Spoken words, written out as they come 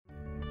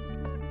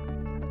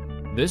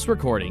This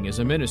recording is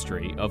a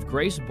ministry of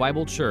Grace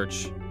Bible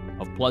Church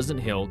of Pleasant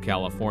Hill,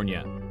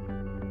 California.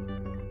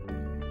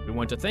 We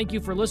want to thank you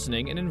for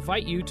listening and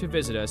invite you to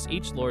visit us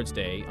each Lord's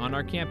Day on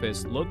our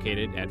campus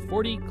located at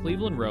 40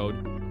 Cleveland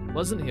Road,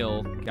 Pleasant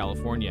Hill,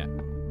 California,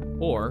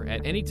 or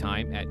at any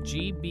time at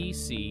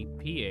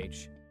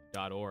gbcph.org.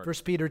 1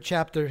 Peter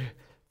chapter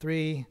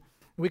 3.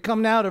 We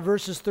come now to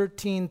verses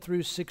 13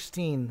 through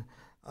 16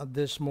 of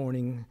this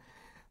morning.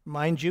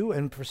 Mind you,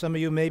 and for some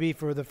of you maybe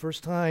for the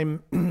first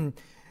time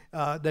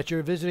that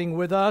you're visiting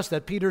with us,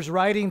 that Peter's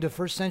writing to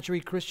first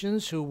century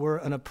Christians who were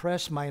an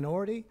oppressed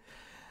minority,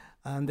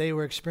 and they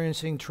were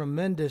experiencing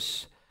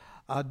tremendous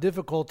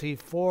difficulty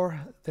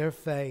for their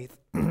faith.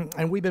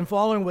 And we've been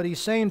following what he's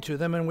saying to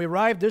them, and we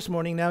arrived this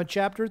morning now in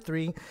chapter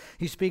 3.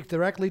 He speaks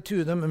directly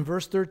to them in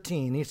verse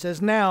 13. He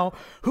says, "Now,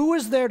 who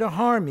is there to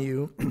harm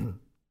you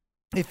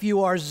if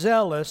you are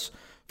zealous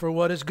for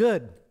what is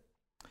good?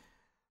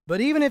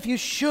 But even if you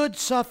should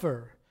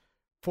suffer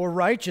for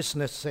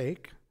righteousness'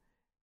 sake,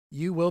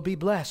 you will be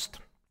blessed.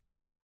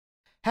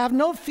 Have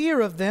no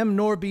fear of them,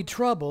 nor be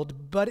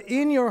troubled, but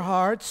in your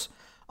hearts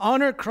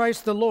honor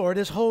Christ the Lord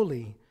as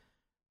holy,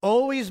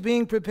 always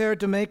being prepared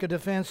to make a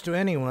defense to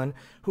anyone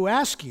who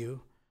asks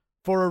you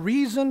for a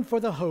reason for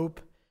the hope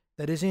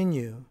that is in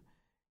you,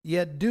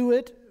 yet do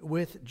it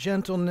with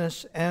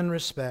gentleness and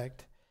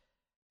respect,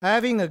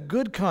 having a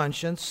good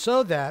conscience,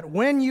 so that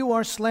when you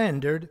are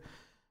slandered,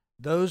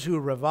 those who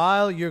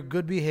revile your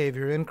good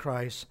behavior in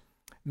Christ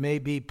may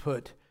be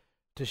put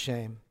to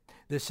shame."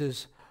 This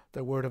is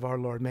the word of our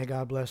Lord. May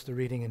God bless the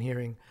reading and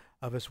hearing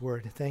of His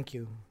word. Thank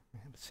you.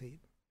 Have a seat.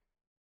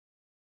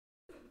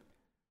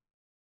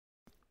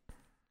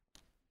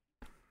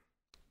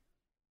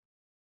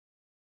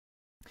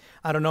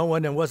 I don't know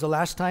when it was the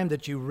last time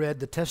that you read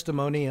the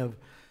testimony of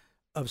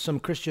some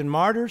Christian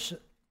martyrs,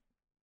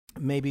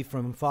 maybe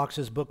from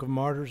Fox's Book of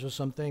Martyrs or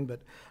something,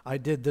 but I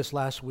did this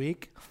last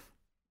week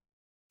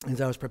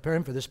as I was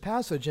preparing for this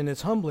passage, and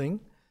it's humbling.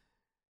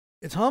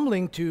 It's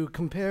humbling to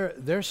compare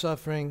their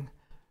suffering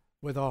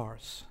with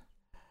ours.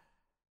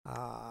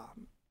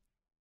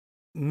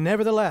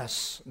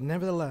 Nevertheless,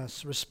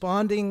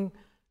 responding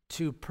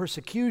to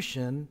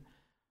persecution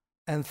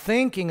and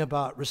thinking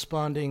about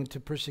responding to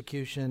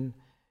persecution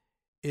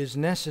is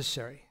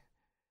necessary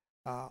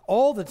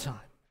all the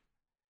time,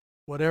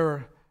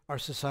 whatever our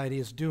society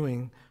is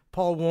doing.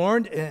 Paul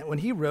warned when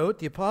he wrote,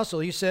 the apostle,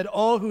 he said,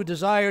 "All who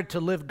desire to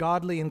live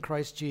godly in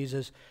Christ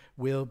Jesus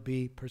will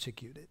be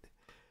persecuted."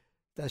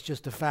 That's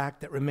just a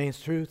fact that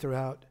remains true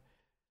throughout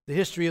the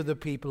history of the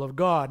people of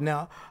God.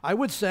 Now, I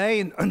would say,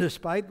 and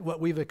despite what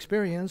we've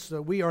experienced,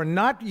 we are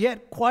not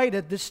yet quite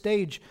at this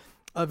stage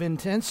of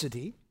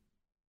intensity.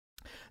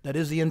 That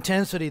is the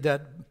intensity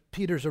that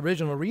Peter's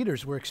original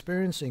readers were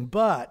experiencing.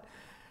 But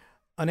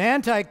an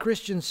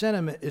anti-Christian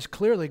sentiment is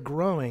clearly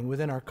growing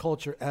within our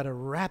culture at a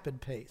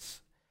rapid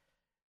pace.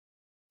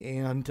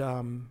 And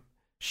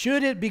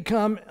should it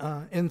become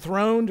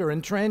enthroned or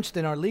entrenched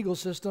in our legal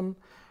system,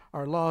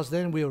 our laws,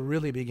 then we'll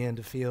really begin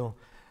to feel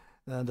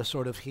the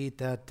sort of heat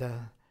that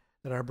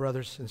our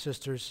brothers and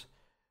sisters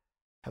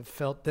have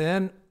felt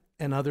then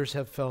and others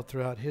have felt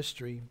throughout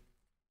history.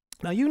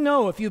 Now, you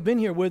know, if you've been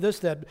here with us,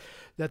 that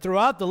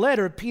throughout the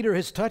letter, Peter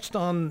has touched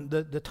on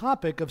the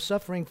topic of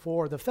suffering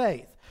for the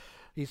faith.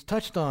 He's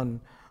touched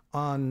on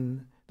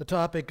the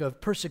topic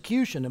of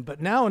persecution,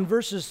 but now in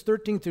verses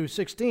 13 through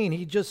 16,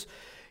 he's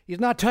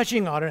not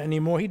touching on it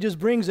anymore. He just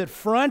brings it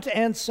front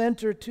and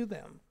center to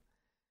them.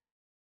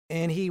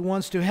 And he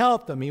wants to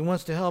help them. He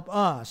wants to help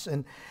us.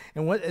 And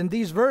in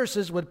these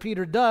verses, what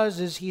Peter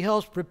does is he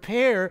helps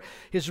prepare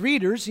his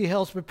readers, he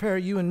helps prepare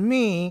you and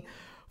me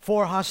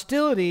for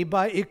hostility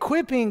by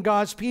equipping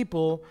God's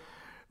people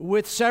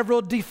with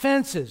several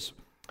defenses.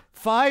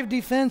 5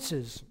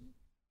 defenses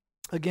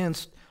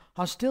against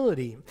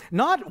hostility.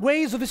 Not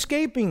ways of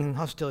escaping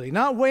hostility,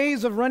 not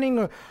ways of running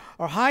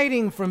or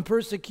hiding from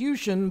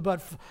persecution,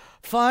 but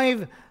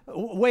 5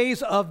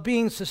 ways of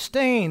being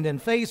sustained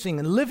and facing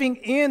and living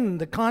in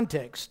the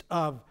context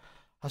of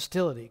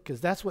hostility, because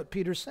that's what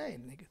Peter's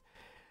saying.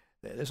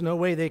 There's no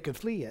way they could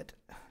flee it.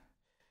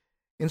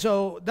 And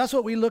so that's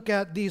what we look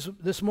at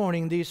this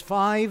morning, these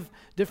 5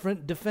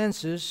 different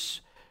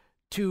defenses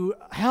to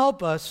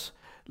help us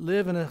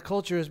live in a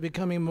culture that's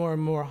becoming more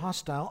and more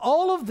hostile.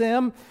 All of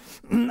them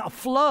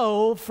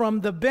flow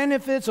from the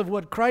benefits of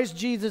what Christ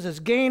Jesus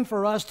has gained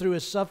for us through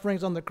His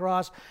sufferings on the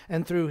cross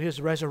and through His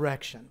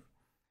resurrection.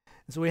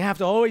 And so we have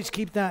to always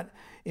keep that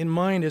in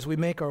mind as we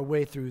make our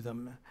way through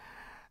them.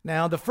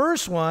 Now, the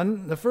first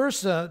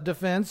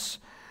defense,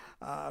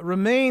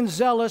 remain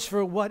zealous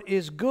for what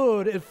is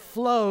good. It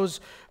flows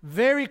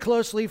very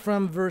closely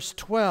from verse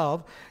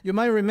 12. You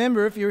might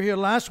remember, if you were here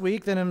last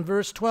week, that in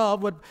verse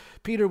 12, what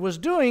Peter was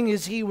doing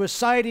is he was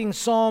citing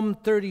Psalm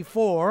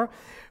 34,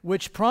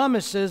 which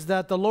promises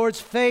that the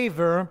Lord's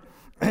favor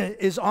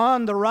is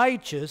on the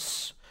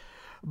righteous,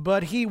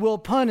 but He will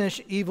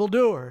punish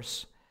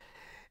evildoers.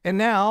 And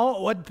now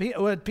what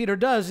Peter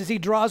does is he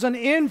draws an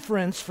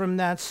inference from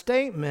that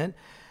statement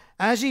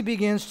as he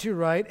begins to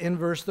write in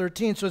verse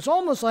 13. So it's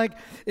almost like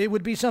it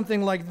would be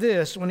something like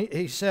this when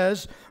he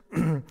says,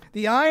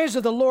 the eyes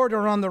of the Lord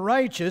are on the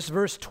righteous,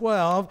 verse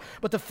 12,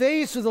 but the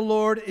face of the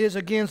Lord is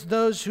against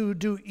those who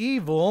do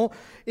evil.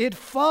 It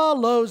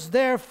follows,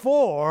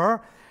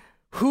 therefore,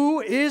 who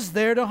is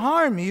there to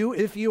harm you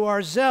if you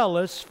are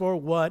zealous for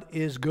what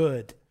is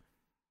good?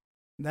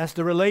 That's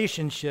the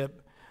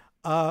relationship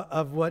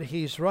of what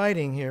he's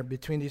writing here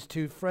between these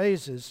two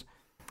phrases.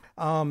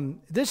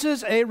 This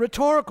is a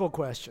rhetorical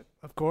question,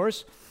 of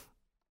course,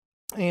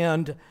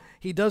 and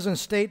he doesn't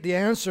state the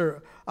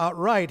answer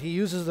outright. He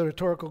uses the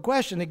rhetorical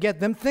question to get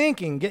them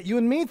thinking, get you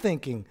and me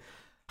thinking.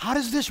 How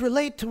does this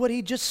relate to what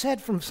he just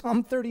said from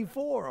Psalm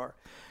 34? Or,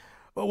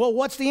 well,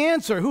 what's the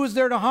answer? Who is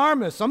there to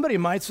harm us? Somebody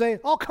might say,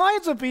 all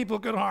kinds of people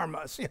could harm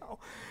us,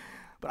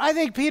 But I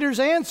think Peter's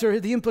answer,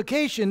 the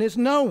implication is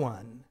no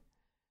one.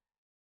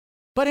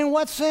 But in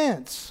what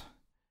sense?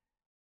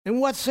 In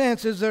what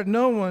sense is there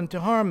no one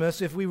to harm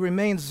us if we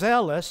remain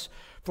zealous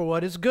for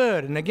what is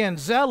good? And again,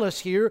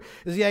 zealous here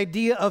is the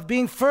idea of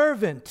being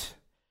fervent,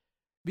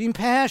 being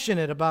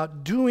passionate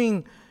about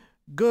doing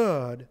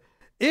good.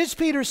 Is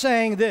Peter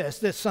saying this,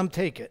 that some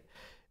take it?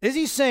 Is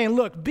he saying,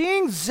 look,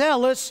 being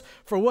zealous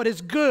for what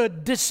is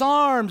good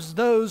disarms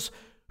those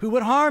who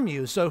would harm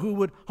you? So who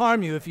would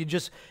harm you if you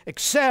just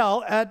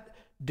excel at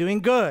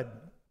doing good?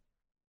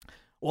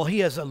 Well, he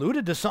has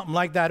alluded to something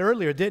like that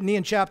earlier, didn't he,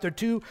 in chapter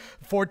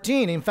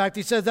 2:14? In fact,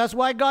 he says that's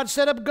why God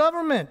set up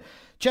government.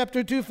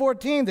 Chapter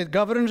 2:14, that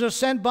governors are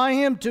sent by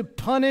him to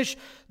punish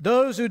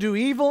those who do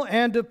evil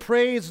and to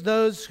praise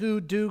those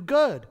who do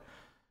good.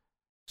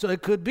 So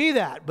it could be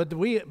that, but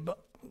we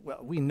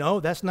know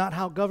that's not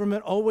how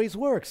government always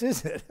works,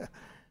 is it?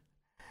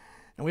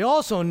 And we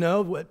also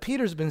know what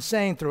Peter's been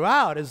saying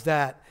throughout is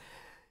that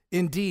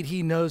indeed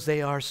he knows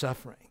they are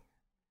suffering.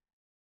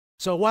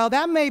 So while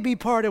that may be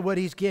part of what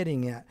he's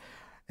getting at,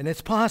 and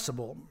it's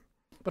possible,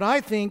 but I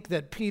think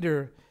that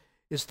Peter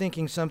is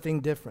thinking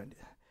something different.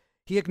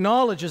 He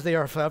acknowledges they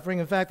are suffering.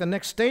 In fact, the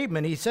next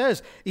statement he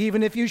says,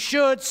 even if you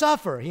should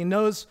suffer, he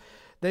knows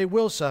they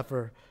will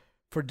suffer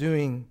for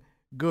doing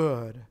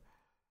good.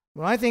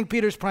 Well, I think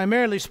Peter's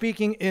primarily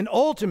speaking in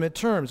ultimate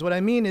terms. What I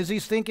mean is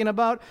he's thinking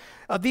about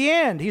the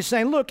end. He's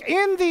saying, look,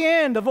 in the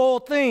end of all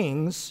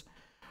things,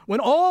 when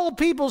all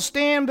people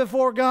stand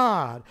before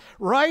God,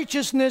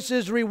 righteousness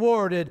is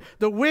rewarded,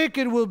 the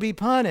wicked will be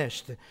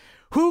punished.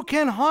 Who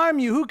can harm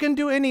you? Who can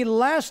do any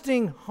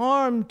lasting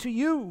harm to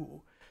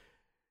you?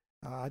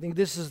 I think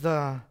this is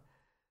the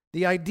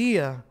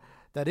idea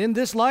that in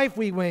this life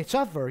we may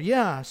suffer,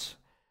 yes,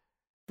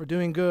 for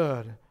doing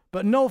good,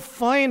 but no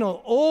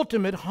final,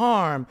 ultimate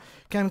harm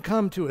can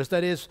come to us.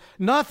 That is,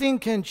 nothing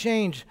can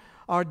change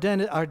our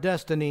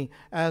destiny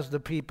as the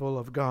people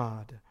of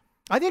God.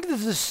 I think this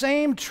is the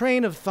same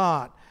train of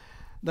thought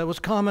that was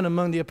common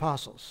among the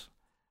apostles.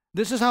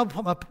 This is how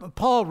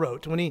Paul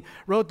wrote when he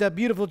wrote that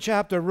beautiful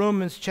chapter,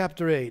 Romans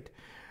chapter 8.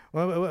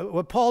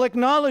 Well, Paul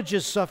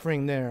acknowledges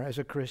suffering there as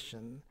a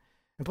Christian.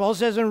 And Paul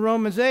says in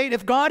Romans 8,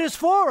 if God is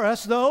for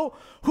us, though,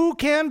 who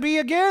can be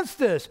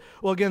against us?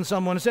 Well, again,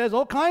 someone says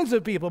all kinds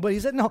of people, but he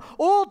said, no,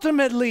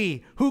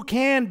 ultimately, who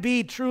can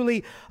be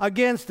truly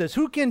against us?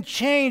 Who can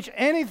change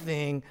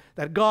anything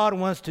that God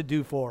wants to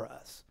do for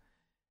us?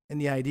 And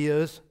the idea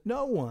is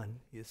no one,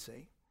 you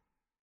see.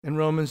 In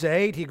Romans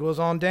 8, he goes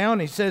on down,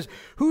 he says,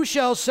 who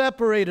shall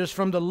separate us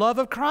from the love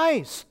of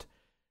Christ?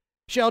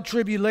 Shall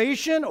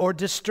tribulation or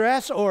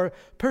distress or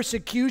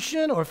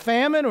persecution or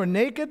famine or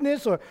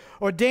nakedness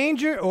or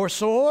danger or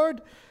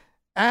sword?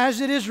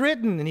 As it is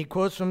written, and he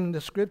quotes from the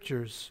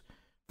scriptures,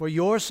 for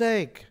your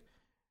sake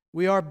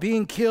we are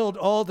being killed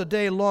all the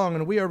day long,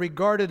 and we are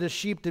regarded as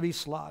sheep to be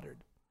slaughtered.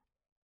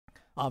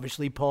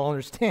 Obviously, Paul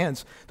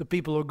understands the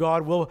people of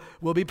God will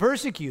be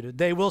persecuted.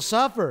 They will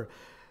suffer.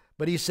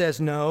 But he says,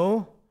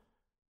 no,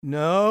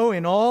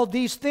 in all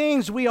these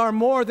things we are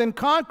more than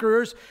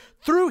conquerors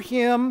through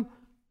him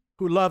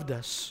who loved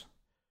us.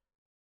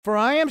 For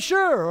I am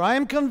sure, I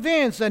am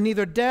convinced that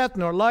neither death,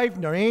 nor life,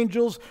 nor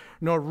angels,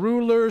 nor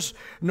rulers,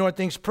 nor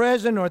things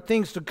present, nor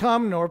things to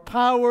come, nor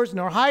powers,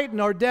 nor height,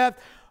 nor depth,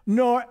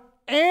 nor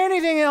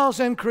anything else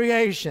in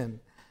creation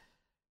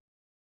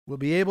will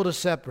be able to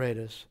separate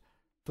us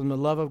from the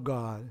love of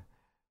God,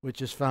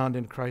 which is found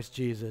in Christ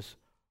Jesus,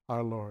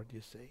 our Lord,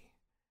 you see.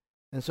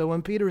 And so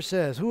when Peter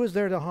says, who is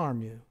there to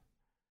harm you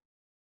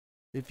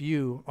if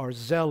you are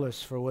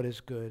zealous for what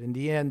is good? In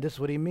the end, this is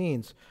what he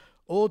means.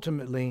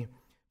 Ultimately,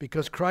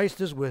 because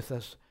Christ is with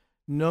us,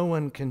 no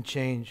one can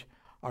change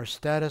our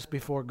status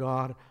before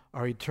God,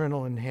 our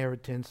eternal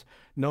inheritance.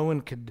 No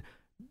one could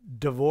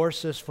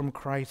divorce us from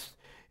Christ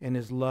and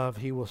his love.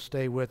 He will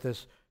stay with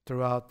us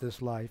throughout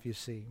this life, you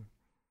see.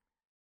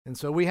 And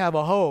so we have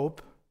a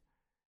hope,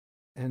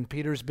 and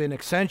Peter's been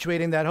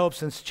accentuating that hope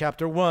since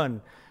chapter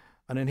 1,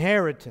 an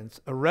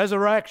inheritance, a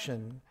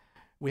resurrection.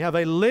 We have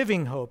a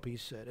living hope, he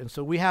said. And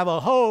so we have a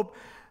hope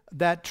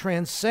that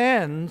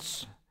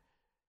transcends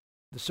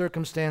the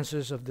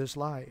circumstances of this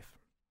life.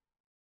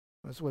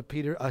 That's what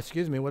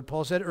what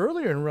Paul said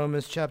earlier in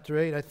Romans chapter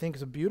 8. I think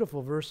is a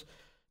beautiful verse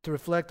to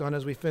reflect on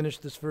as we finish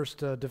this first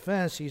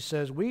defense. He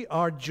says, we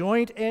are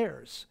joint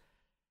heirs.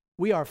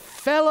 We are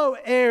fellow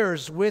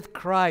heirs with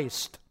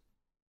Christ.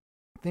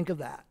 Think of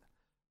that.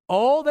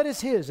 All that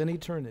is his in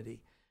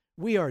eternity.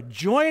 We are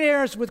joint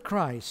heirs with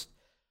Christ,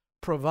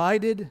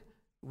 provided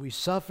we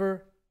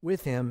suffer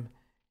with him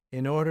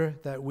in order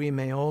that we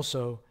may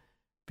also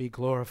be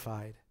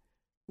glorified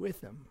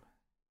with him.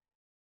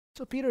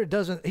 So Peter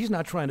he's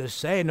not trying to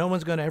say no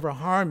one's going to ever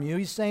harm you.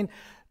 He's saying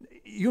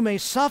you may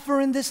suffer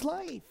in this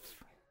life,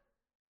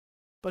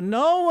 but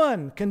no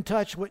one can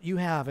touch what you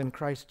have in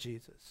Christ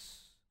Jesus.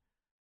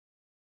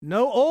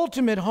 No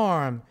ultimate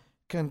harm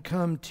can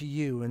come to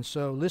you. And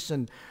so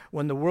listen,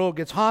 when the world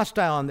gets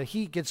hostile and the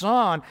heat gets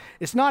on,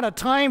 it's not a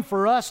time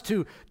for us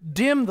to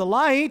dim the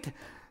light.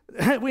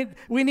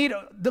 We need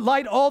the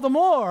light all the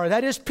more.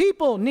 That is,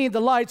 people need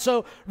the light.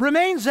 So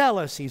remain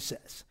zealous, he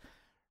says.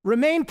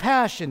 Remain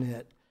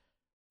passionate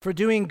for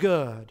doing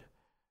good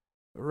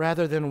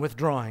rather than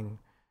withdrawing.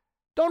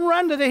 Don't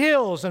run to the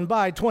hills and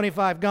buy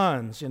 25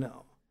 guns,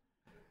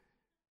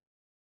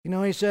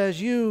 he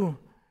says, you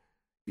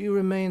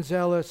remain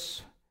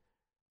zealous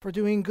for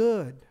doing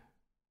good.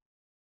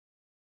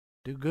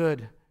 Do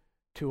good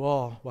to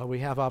all while we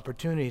have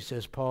opportunity,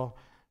 says Paul,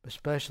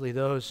 especially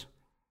those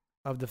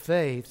of the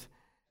faith.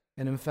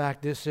 And in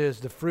fact, this is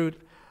the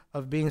fruit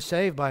of being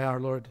saved by our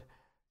Lord,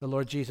 the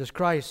Lord Jesus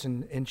Christ.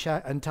 In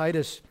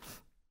Titus,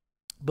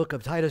 book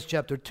of Titus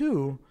chapter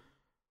 2,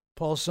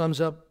 Paul sums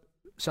up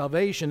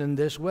salvation in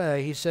this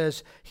way. He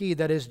says, he,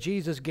 that is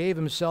Jesus, gave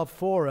himself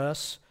for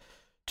us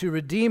to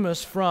redeem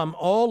us from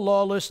all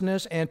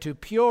lawlessness and to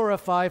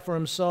purify for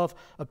himself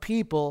a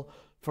people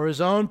for his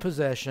own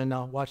possession.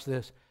 Now watch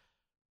this.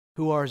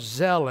 Who are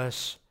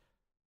zealous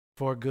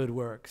for good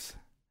works.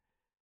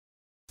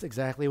 That's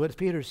exactly what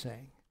Peter's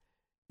saying.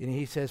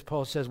 And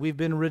Paul says, we've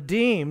been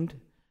redeemed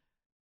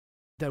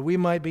that we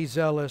might be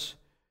zealous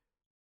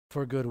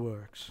for good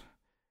works.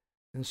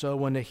 And so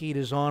when the heat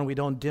is on, we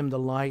don't dim the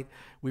light.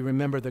 We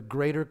remember the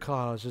greater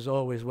cause is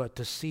always what?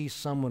 To see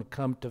someone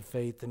come to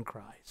faith in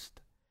Christ.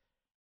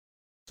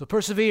 So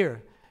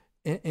persevere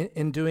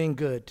in doing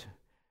good.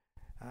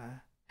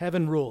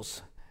 Heaven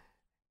rules.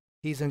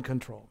 He's in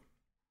control.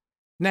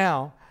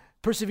 Now,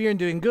 persevere in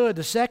doing good.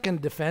 The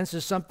second defense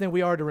is something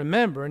we are to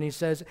remember. And he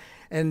says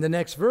in the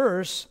next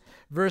verse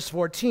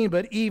 14,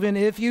 but even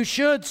if you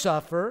should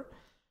suffer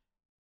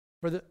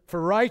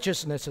for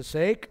righteousness'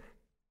 sake,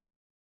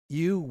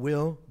 you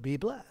will be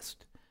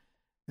blessed.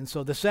 And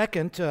so the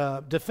second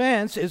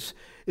defense is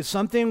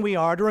something we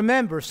are to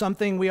remember,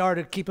 something we are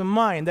to keep in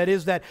mind. That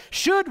is that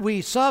should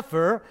we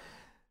suffer,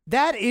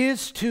 that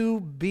is to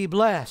be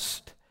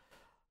blessed.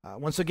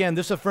 Once again,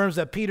 this affirms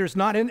that Peter's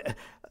not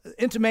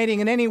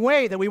intimating in any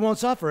way that we won't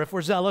suffer if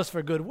we're zealous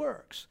for good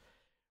works.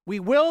 We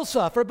will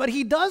suffer, but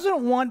he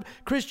doesn't want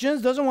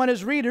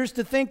his readers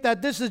to think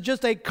that this is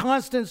just a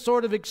constant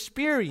sort of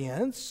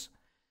experience.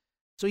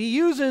 So he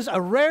uses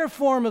a rare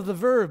form of the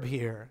verb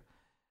here.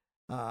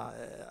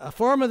 A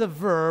form of the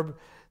verb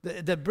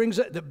that brings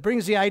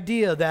the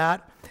idea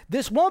that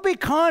this won't be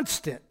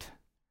constant,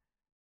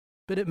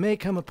 but it may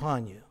come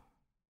upon you.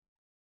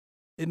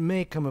 It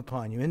may come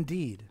upon you.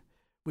 Indeed,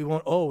 we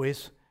won't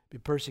always be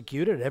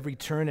persecuted at every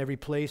turn, every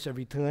place,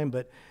 every time,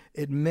 but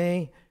it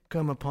may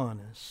come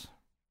upon us.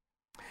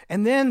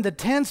 And then the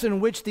tense in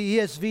which the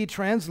ESV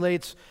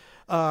translates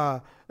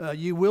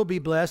you will be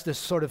blessed, this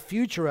sort of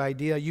future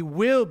idea, you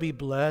will be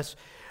blessed,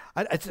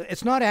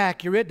 it's not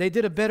accurate. They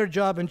did a better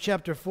job in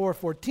chapter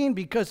 4:14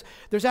 because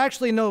there's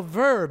actually no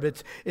verb.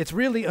 It's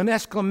really an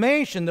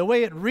exclamation. The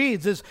way it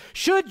reads is,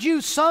 should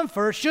you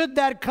suffer, should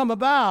that come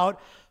about,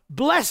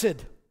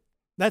 blessed.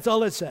 That's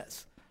all it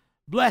says.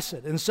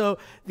 Blessed. And so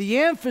the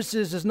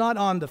emphasis is not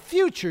on the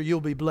future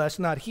you'll be blessed,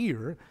 not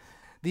here.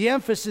 The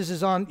emphasis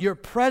is on your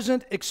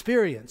present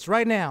experience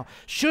right now.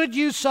 Should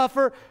you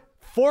suffer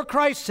for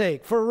Christ's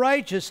sake, for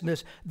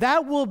righteousness,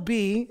 that will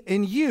be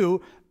in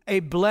you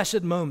a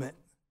blessed moment.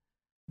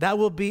 That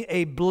will be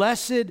a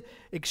blessed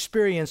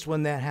experience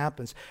when that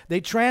happens. They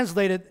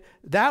translate it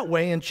that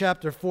way in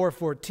chapter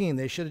 4:14.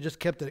 They should have just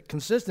kept it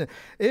consistent.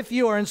 If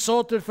you are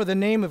insulted for the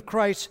name of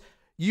Christ,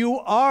 you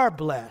are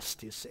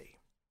blessed, you see.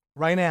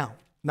 Right now,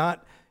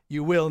 not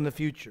you will in the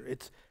future.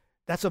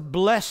 That's a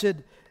blessed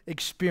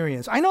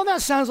experience. I know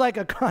that sounds like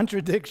a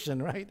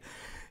contradiction, right?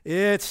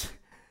 It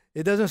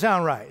doesn't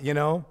sound right,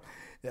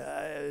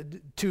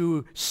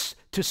 To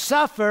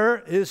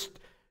suffer is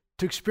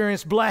to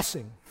experience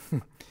blessing.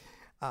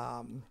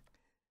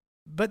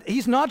 But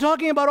he's not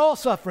talking about all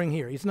suffering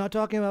here. He's not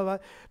talking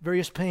about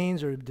various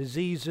pains or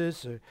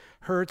diseases or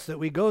hurts that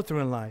we go through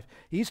in life.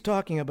 He's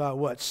talking about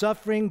what?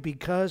 Suffering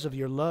because of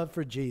your love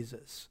for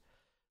Jesus.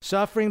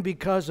 Suffering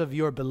because of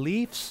your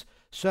beliefs.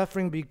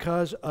 Suffering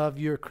because of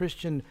your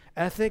Christian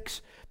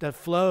ethics that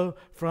flow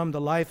from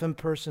the life and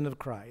person of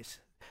Christ.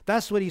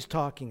 That's what he's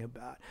talking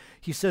about.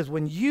 He says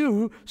when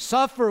you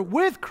suffer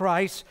with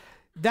Christ,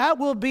 that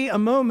will be a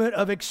moment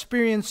of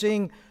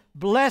experiencing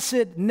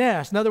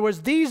blessedness. In other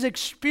words, these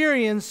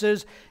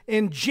experiences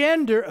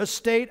engender a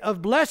state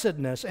of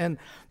blessedness. And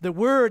the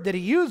word that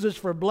he uses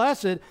for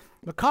blessed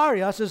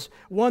Makarios is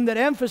one that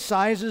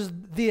emphasizes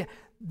the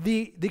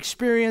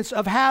experience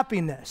of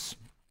happiness.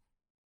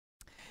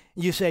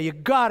 You say, you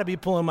got to be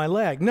pulling my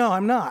leg. No,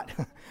 I'm not.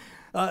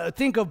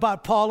 Think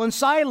about Paul and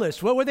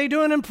Silas. What were they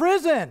doing in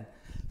prison?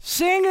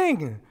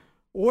 Singing,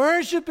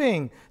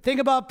 worshiping. Think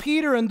about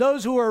Peter and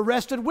those who were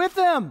arrested with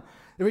them.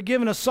 They were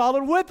given a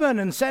solid whipping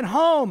and sent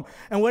home.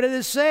 And what did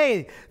it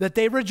say? That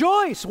they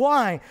rejoiced.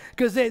 Why?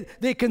 Because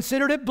they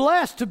considered it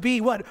blessed to be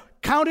what?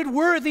 Counted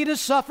worthy to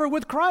suffer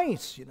with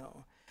Christ, you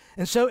know.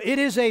 And so it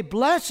is a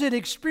blessed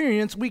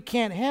experience we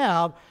can't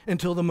have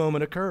until the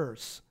moment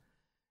occurs.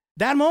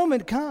 That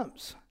moment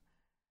comes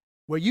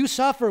where you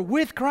suffer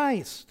with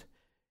Christ.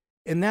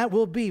 And that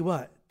will be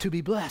what? To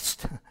be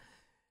blessed.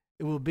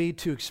 It will be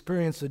to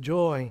experience the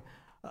joy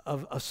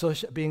of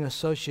being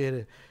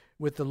associated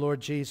with the Lord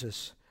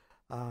Jesus.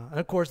 And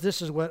of course,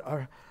 this is what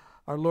our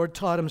Lord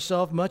taught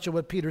himself. Much of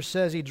what Peter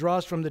says, he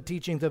draws from the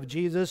teachings of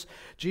Jesus.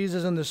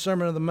 Jesus in the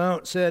Sermon on the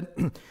Mount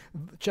said,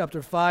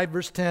 chapter 5,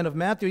 verse 10 of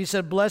Matthew, he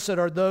said, "Blessed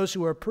are those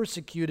who are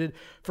persecuted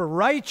for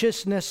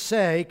righteousness'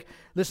 sake."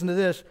 Listen to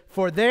this.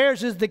 "For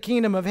theirs is the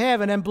kingdom of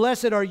heaven. And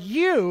blessed are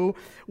you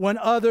when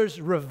others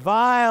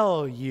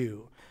revile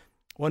you,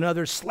 when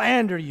others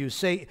slander you,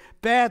 say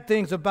bad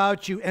things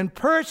about you, and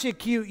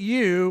persecute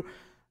you,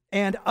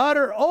 and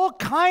utter all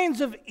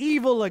kinds of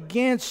evil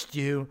against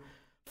you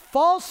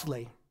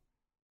falsely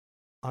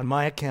on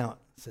my account,"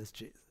 says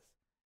Jesus,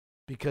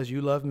 "because you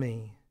love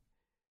me.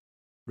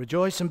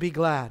 Rejoice and be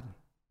glad,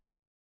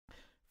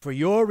 for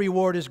your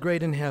reward is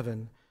great in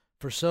heaven,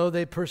 for so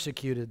they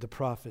persecuted the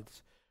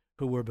prophets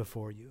who were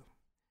before you."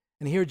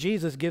 And here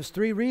Jesus gives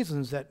 3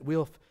 reasons that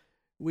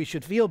we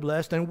should feel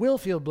blessed and will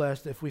feel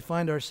blessed if we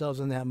find ourselves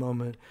in that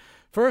moment.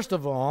 First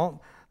of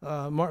all,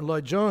 Martin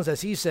Lloyd-Jones,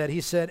 as he said,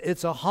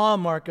 it's a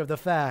hallmark of the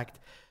fact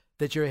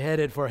that you're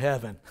headed for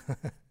heaven.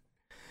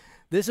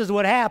 This is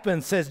what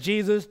happens, says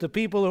Jesus, to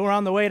people who are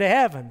on the way to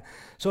heaven.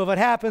 So if it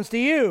happens to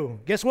you,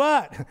 guess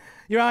what?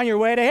 You're on your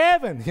way to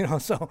heaven. You know,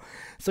 so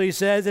he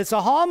says it's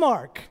a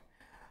hallmark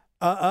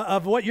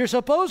of what you're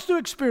supposed to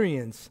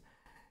experience,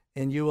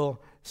 and you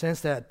will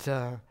sense that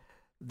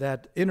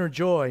inner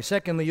joy.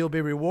 Secondly, you'll be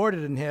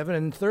rewarded in heaven,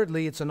 and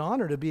thirdly, it's an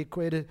honor to be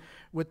equated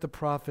with the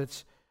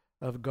prophets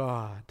of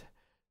God,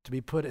 to be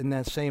put in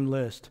that same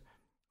list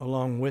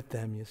along with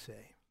them, you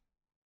say.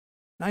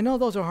 I know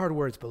those are hard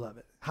words,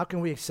 beloved. How can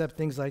we accept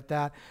things like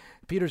that?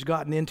 Peter's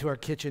gotten into our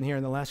kitchen here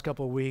in the last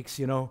couple of weeks.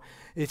 You know,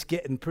 it's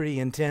getting pretty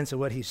intense at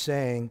what he's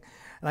saying.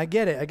 And I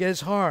get it. I get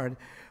it's hard.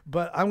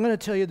 But I'm going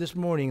to tell you this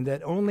morning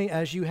that only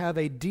as you have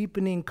a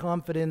deepening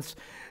confidence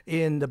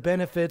in the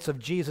benefits of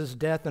Jesus'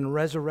 death and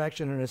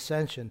resurrection and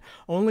ascension,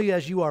 only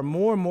as you are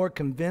more and more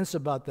convinced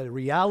about the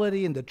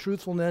reality and the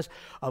truthfulness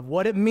of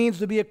what it means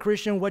to be a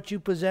Christian, what you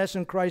possess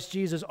in Christ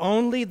Jesus,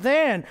 only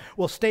then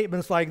will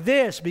statements like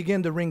this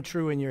begin to ring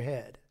true in your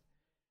head.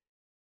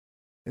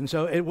 And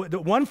so the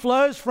one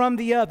flows from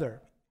the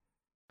other.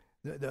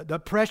 The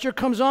pressure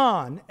comes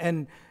on,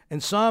 and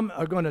some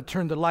are going to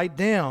turn the light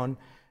down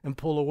and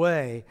pull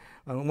away.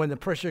 When the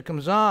pressure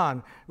comes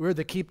on, we're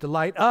to keep the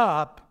light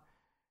up,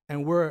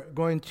 and we're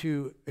going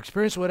to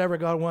experience whatever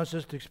God wants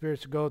us to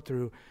experience, to go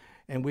through,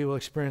 and we will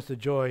experience the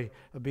joy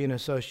of being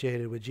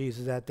associated with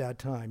Jesus at that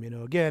time. You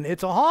know, again,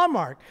 it's a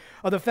hallmark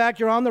of the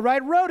fact you're on the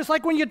right road. It's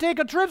like when you take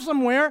a trip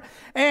somewhere,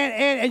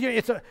 and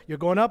you're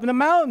going up in the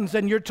mountains,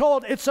 and you're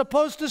told it's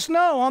supposed to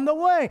snow on the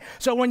way.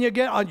 So when you're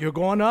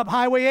going up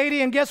Highway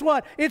 80, and guess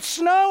what? It's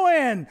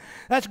snowing.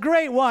 That's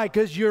great. Why?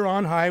 Because you're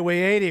on Highway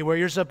 80 where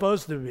you're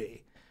supposed to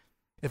be.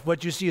 If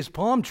what you see is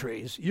palm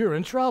trees, you're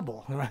in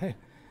trouble, right?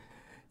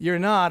 You're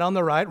not on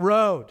the right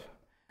road.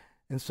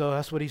 And so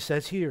that's what he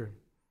says here.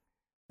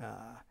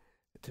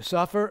 To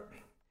suffer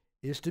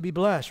is to be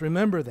blessed.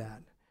 Remember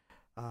that.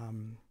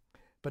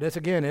 But it's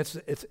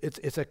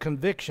a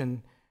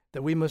conviction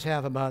that we must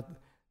have about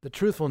the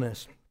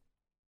truthfulness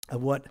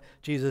of what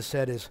Jesus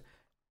said is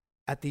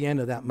at the end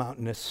of that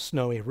mountainous,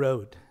 snowy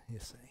road, you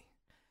see,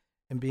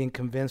 and being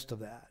convinced of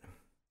that.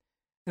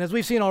 And as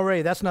we've seen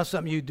already, that's not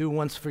something you do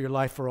once for your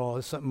life for all.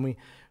 It's something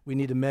we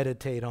need to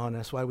meditate on.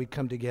 That's why we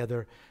come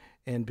together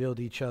and build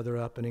each other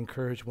up and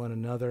encourage one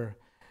another.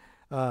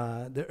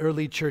 The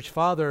early church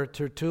father,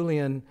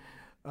 Tertullian,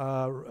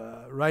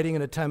 writing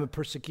in a time of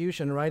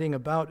persecution, writing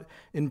about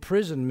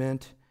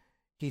imprisonment,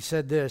 he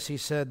said this. He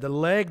said, "The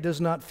leg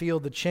does not feel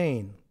the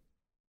chain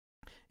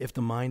if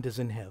the mind is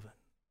in heaven."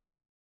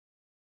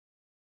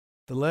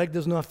 The leg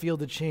does not feel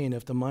the chain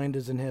if the mind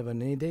is in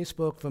heaven. And they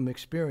spoke from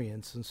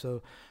experience. And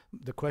so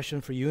the question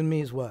for you and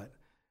me is what?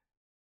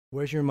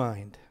 Where's your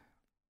mind?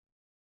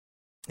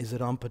 Is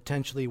it on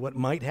potentially what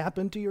might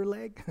happen to your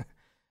leg?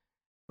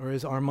 Or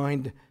is our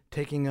mind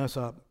taking us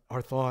up,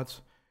 our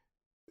thoughts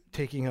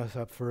taking us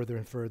up further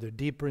and further,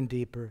 deeper and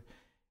deeper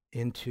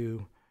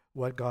into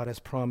what God has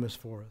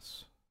promised for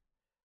us?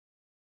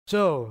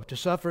 So, to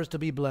suffer is to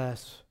be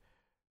blessed.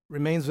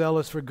 Remain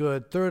zealous for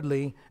good.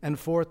 Thirdly and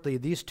fourthly,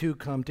 these two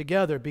come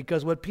together,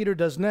 because what Peter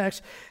does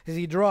next is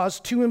he draws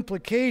 2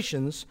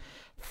 implications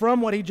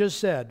from what he just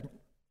said.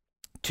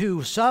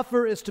 To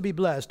suffer is to be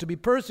blessed. To be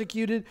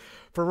persecuted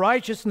for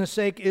righteousness'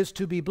 sake is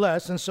to be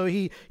blessed. And so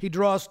he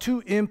draws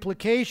two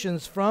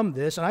implications from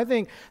this. And I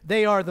think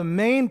they are the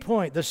main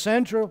point, the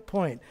central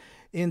point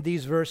in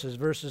these verses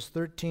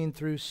 13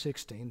 through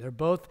 16. They're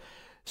both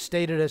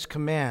stated as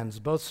commands,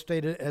 both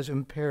stated as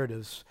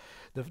imperatives.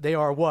 They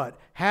are what?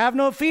 Have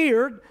no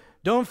fear,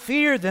 don't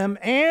fear them,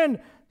 and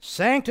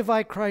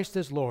sanctify Christ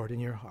as Lord in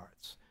your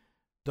hearts.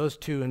 Those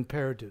two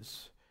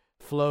imperatives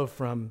flow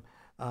from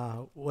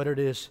what it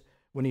is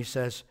when he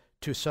says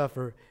to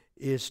suffer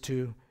is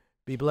to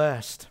be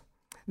blessed.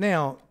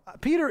 Now,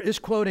 Peter is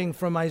quoting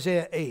from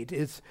Isaiah 8.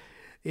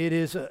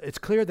 It's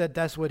clear that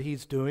that's what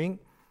he's doing.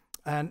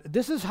 And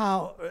this is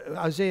how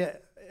Isaiah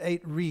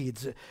 8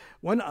 reads.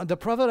 When the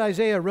prophet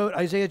Isaiah wrote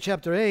Isaiah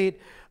chapter 8,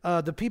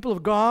 the people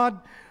of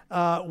God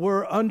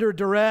were under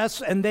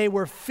duress, and they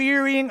were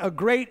fearing a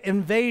great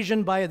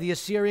invasion by the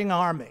Assyrian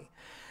army.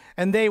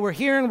 And they were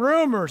hearing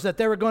rumors that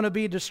they were going to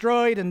be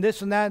destroyed, and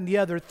this and that and the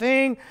other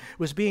thing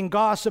was being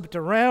gossiped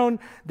around.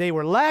 They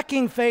were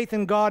lacking faith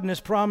in God and his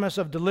promise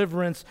of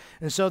deliverance.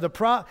 And so the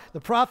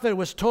prophet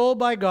was told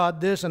by God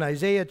this in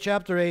Isaiah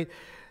chapter 8,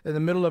 in the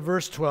middle of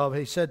verse 12.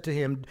 He said to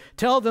him,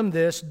 tell them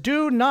this,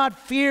 do not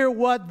fear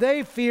what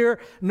they fear,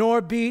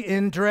 nor be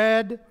in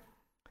dread.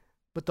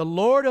 But the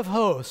Lord of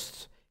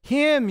hosts,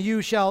 him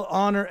you shall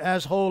honor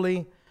as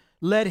holy.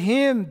 Let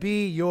him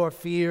be your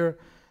fear.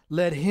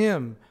 Let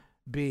him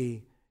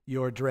be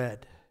your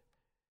dread.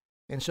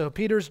 And so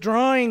Peter's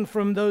drawing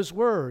from those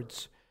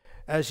words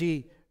as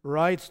he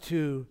writes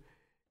to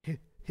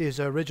his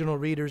original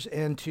readers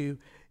and to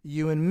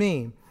you and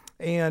me.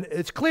 And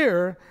it's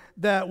clear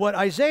that what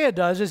Isaiah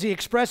does is he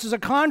expresses a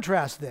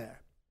contrast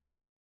there.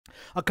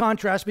 A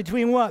contrast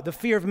between what? The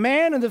fear of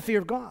man and the fear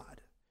of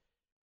God.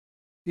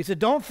 He said,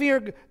 don't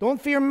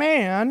fear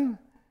man.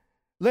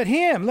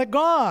 Let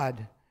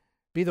God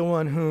be the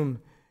one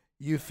whom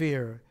you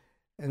fear,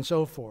 and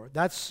so forth.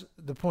 That's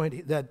the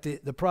point that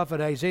the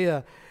prophet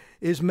Isaiah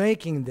is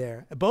making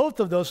there. Both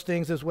of those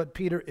things is what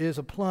Peter is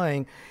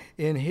applying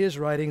in his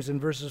writings in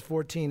verses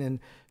 14 and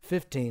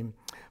 15.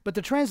 But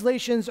the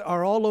translations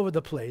are all over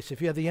the place.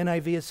 If you have the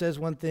NIV, it says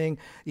one thing,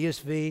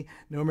 ESV,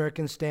 New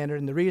American Standard,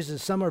 and the reason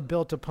some are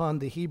built upon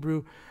the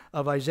Hebrew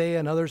of Isaiah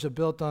and others are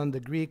built on the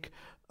Greek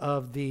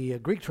of the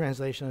Greek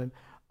translation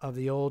of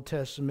the Old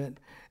Testament.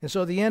 And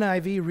so the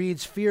NIV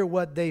reads, fear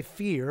what they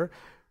fear,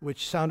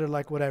 which sounded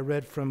like what I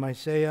read from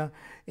Isaiah.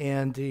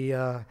 And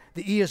the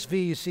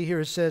ESV, you see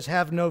here, it says,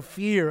 have no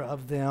fear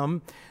of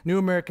them. New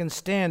American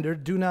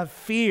Standard, do not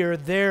fear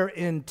their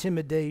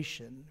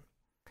intimidation.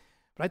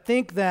 But I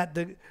think that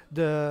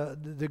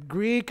the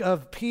Greek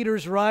of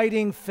Peter's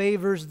writing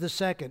favors the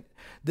second.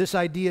 This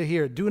idea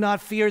here, do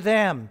not fear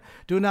them.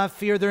 Do not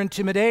fear their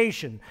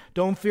intimidation.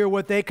 Don't fear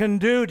what they can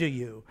do to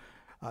you.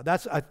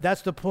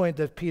 That's the point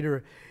that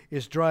Peter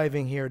is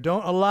driving here.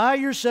 Don't allow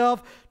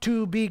yourself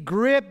to be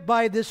gripped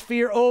by this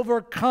fear,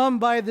 overcome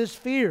by this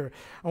fear.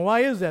 And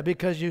why is that?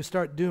 Because you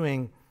start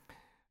doing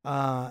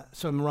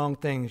some wrong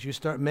things. You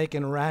start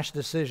making rash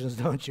decisions,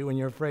 don't you, when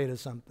you're afraid of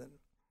something.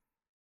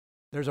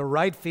 There's a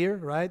right fear,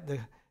 right?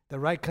 The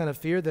right kind of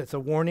fear that's a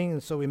warning,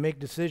 and so we make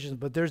decisions.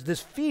 But there's this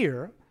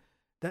fear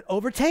that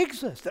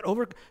overtakes us,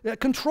 that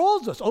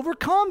controls us,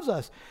 overcomes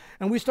us.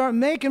 And we start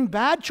making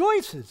bad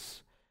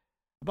choices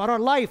about our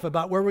life,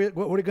 about what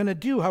we're going to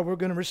do, how we're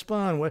going to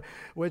respond,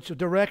 which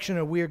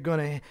direction we are going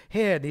to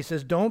head. He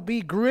says, don't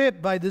be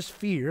gripped by this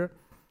fear.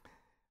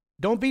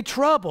 Don't be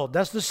troubled.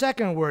 That's the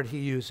second word he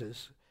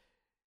uses.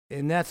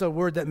 And that's a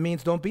word that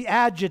means don't be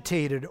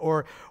agitated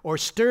or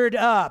stirred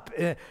up.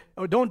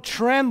 Or don't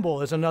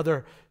tremble is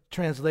another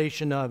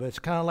translation of it. It's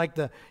kind of like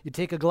you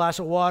take a glass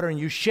of water and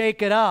you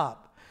shake it up.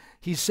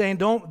 He's saying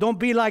don't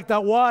be like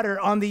that water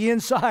on the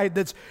inside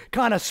that's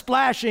kind of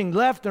splashing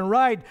left and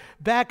right,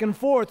 back and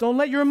forth. Don't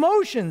let your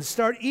emotions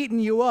start eating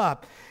you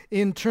up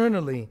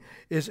internally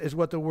is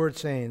what the word's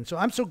saying. So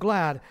I'm so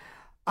glad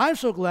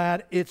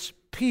it's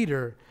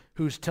Peter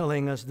who's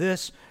telling us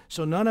this,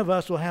 so none of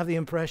us will have the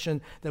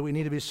impression that we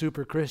need to be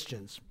super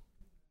Christians.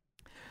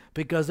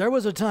 Because there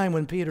was a time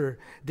when Peter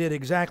did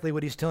exactly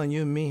what he's telling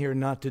you and me here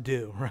not to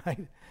do,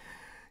 right?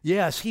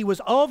 Yes, he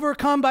was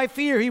overcome by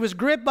fear. He was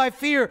gripped by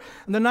fear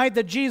on the night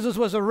that Jesus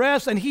was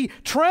arrested, and he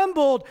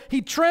trembled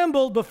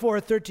before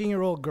a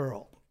 13-year-old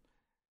girl.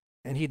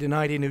 And he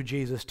denied he knew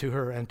Jesus to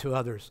her and to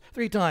others.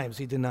 3 times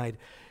he denied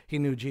he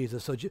knew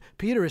Jesus. So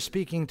Peter is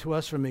speaking to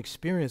us from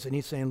experience, and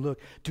he's saying, look,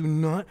 do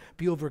not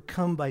be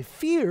overcome by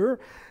fear.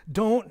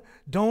 Don't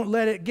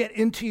let it get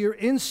into your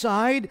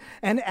inside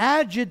and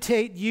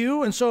agitate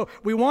you. And so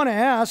we want to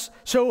ask,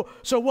 so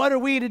what are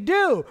we to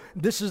do?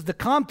 This is the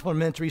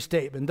complimentary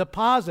statement, the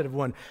positive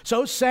one.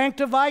 So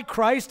sanctify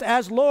Christ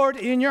as Lord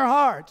in your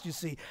hearts. You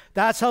see,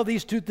 that's how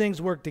these two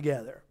things work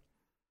together.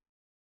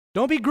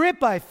 Don't be gripped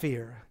by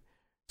fear.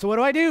 So what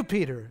do I do,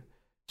 Peter?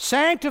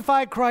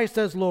 Sanctify Christ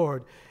as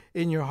Lord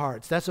in your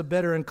hearts. That's a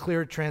better and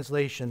clearer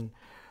translation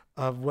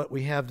of what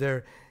we have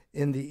there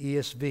in the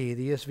ESV.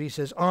 The ESV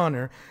says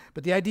honor,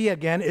 but the idea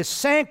again is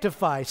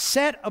sanctify,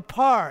 set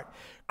apart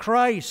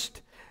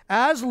Christ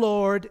as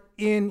Lord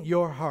in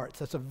your hearts.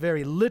 That's a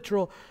very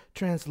literal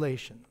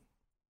translation.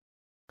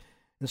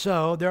 And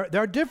so there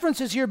are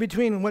differences here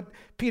between what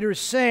Peter is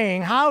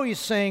saying, how he's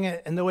saying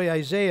it, and the way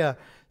Isaiah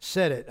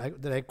said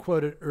it, that I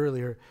quoted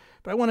earlier.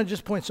 But I want to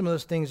just point some of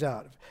those things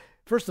out.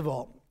 First of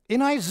all,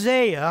 in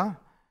Isaiah,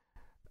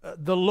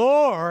 the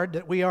Lord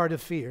that we are to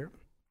fear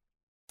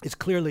is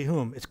clearly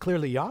whom? It's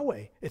clearly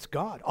Yahweh. It's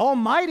God,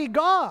 Almighty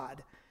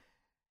God.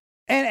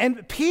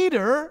 And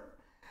Peter,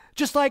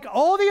 just like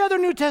all the other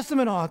New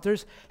Testament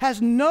authors,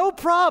 has no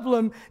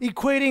problem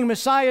equating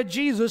Messiah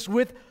Jesus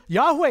with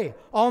Yahweh,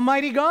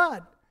 Almighty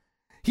God.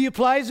 He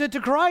applies it to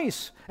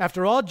Christ.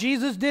 After all,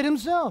 Jesus did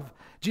himself.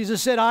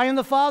 Jesus said, I and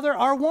the Father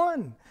are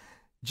one.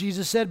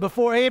 Jesus said,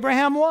 before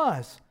Abraham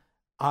was,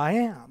 I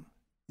am,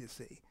 you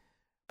see.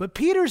 But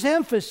Peter's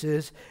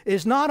emphasis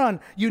is not on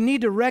you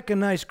need to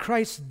recognize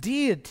Christ's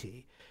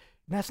deity.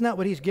 That's not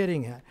what he's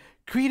getting at.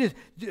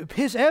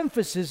 His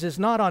emphasis is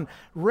not on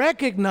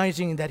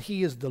recognizing that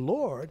he is the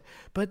Lord,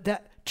 but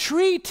that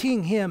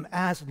treating him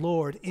as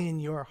Lord in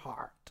your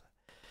heart.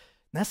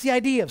 That's the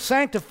idea of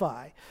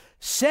sanctify.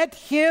 Set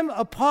him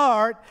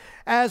apart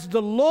as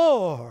the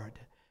Lord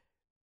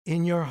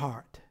in your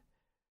heart.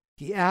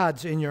 He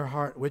adds in your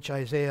heart, which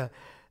Isaiah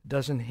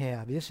doesn't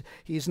have.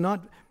 He's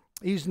not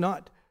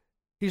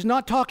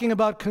talking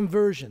about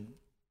conversion.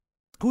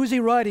 Who is he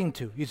writing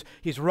to?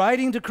 He's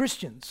writing to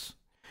Christians.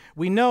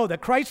 We know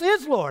that Christ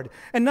is Lord,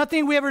 and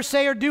nothing we ever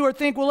say or do or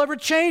think will ever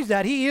change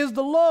that. He is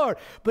the Lord.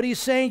 But he's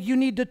saying you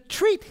need to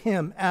treat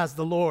him as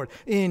the Lord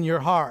in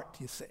your heart,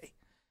 you see.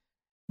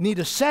 You need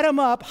to set him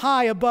up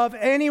high above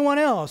anyone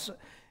else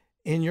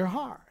in your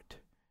heart.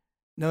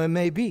 Now, it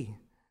may be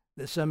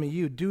that some of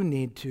you do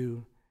need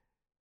to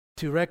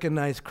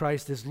recognize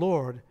Christ as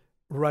Lord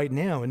right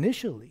now,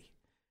 initially,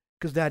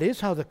 because that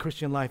is how the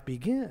Christian life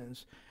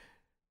begins.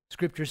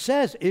 Scripture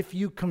says, if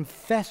you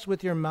confess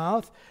with your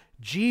mouth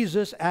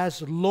Jesus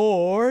as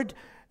Lord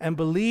and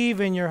believe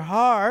in your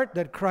heart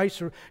that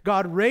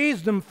God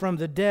raised him from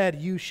the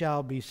dead, you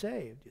shall be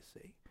saved, you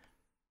see.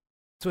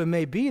 So it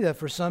may be that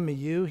for some of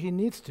you, he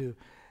needs to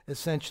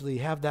essentially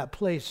have that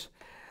place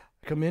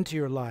come into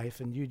your life,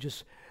 and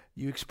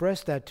you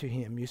express that to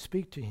him, you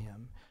speak to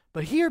him.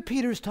 But here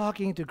Peter's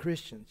talking to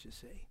Christians, you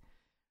see,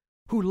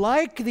 who,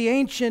 like the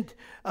ancient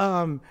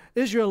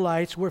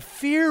Israelites, were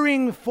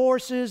fearing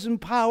forces and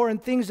power and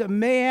things that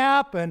may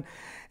happen.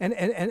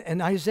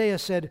 And Isaiah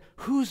said,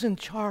 who's in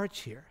charge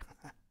here?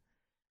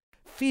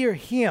 Fear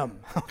him.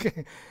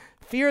 Okay?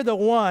 Fear the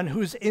one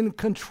who's in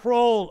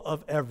control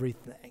of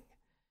everything.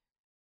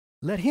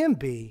 Let him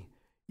be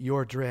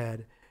your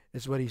dread,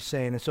 is what he's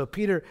saying. And so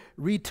Peter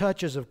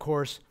retouches, of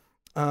course,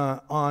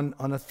 on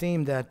a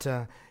theme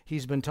that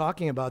he's been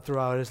talking about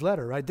throughout his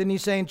letter, right? Didn't he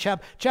say in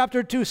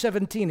chapter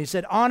 2:17, he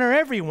said, honor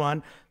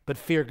everyone, but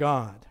fear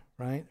God,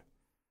 right?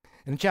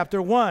 In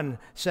chapter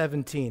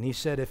 1:17, he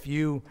said, if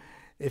you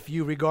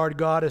regard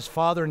God as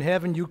Father in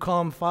heaven, you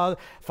call him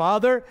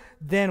Father,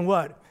 then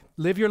what?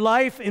 Live your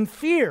life in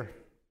fear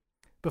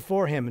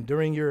before him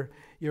during your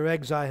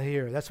exile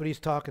here. That's what he's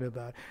talking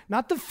about.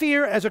 Not the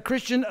fear as a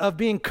Christian of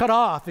being cut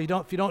off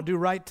if you don't do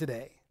right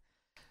today,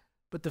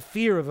 but the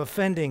fear of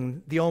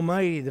offending the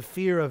Almighty, the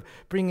fear of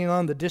bringing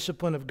on the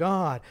discipline of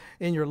God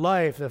in your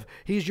life, if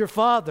he's your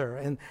Father,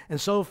 and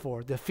so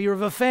forth. The fear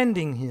of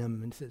offending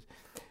him. And says,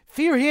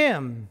 fear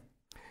him.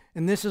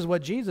 And this is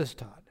what Jesus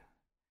taught.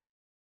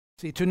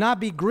 See, to not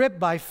be gripped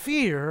by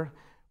fear,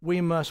 we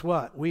must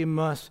what? We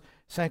must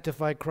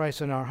sanctify Christ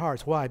in our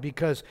hearts. Why?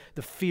 Because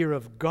the fear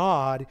of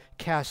God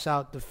casts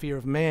out the fear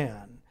of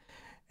man.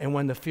 And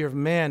when the fear of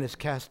man is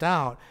cast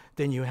out,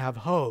 then you have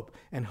hope,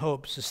 and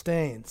hope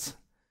sustains.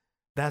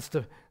 That's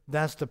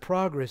the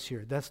progress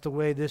here. That's the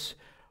way this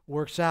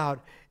works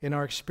out in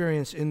our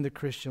experience in the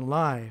Christian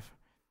life.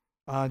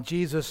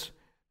 Jesus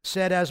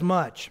said as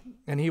much,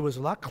 and he was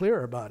a lot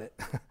clearer about it.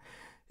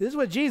 This is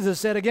what Jesus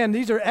said. Again,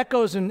 these are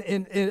echoes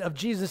of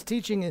Jesus'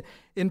 teaching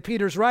in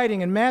Peter's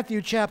writing. In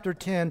Matthew chapter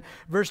 10,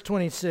 verse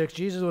 26,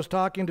 Jesus was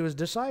talking to his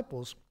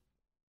disciples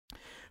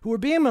who were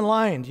being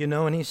maligned,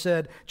 and he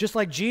said, just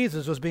like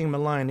Jesus was being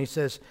maligned, he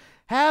says,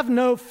 have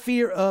no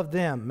fear of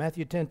them.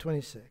 Matthew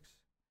 10:26.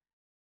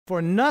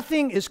 For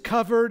nothing is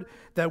covered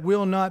that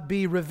will not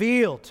be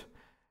revealed.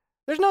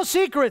 There's no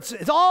secrets.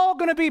 It's all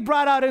going to be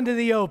brought out into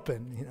the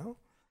open,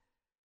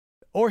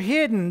 or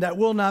hidden that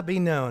will not be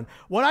known.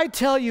 What I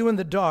tell you in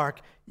the dark,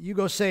 you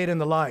go say it in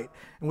the light,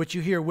 and what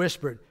you hear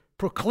whispered,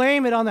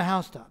 proclaim it on the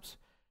housetops.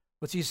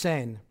 What's he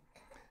saying?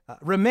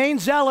 Remain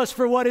zealous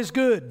for what is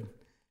good.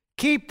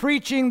 Keep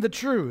preaching the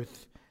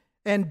truth,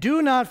 and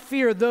do not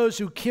fear those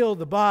who kill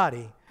the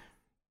body.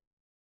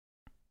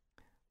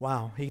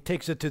 Wow, he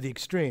takes it to the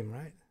extreme,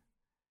 right?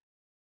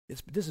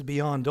 This is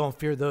beyond don't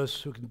fear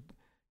those who can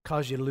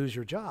cause you to lose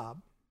your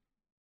job.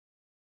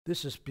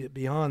 This is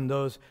beyond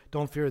those,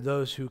 don't fear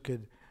those who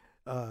could,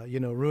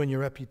 ruin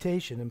your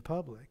reputation in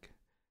public.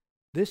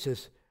 This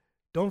is,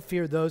 don't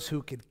fear those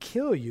who could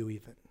kill you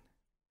even.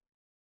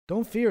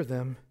 Don't fear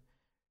them.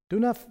 Do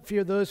not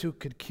fear those who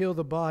could kill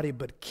the body,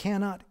 but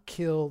cannot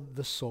kill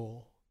the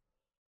soul.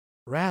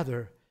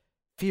 Rather,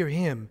 Fear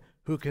him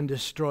who can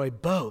destroy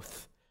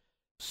both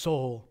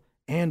soul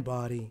and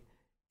body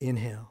in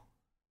hell.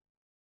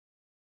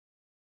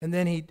 And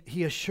then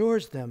he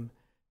assures them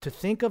to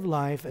think of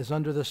life as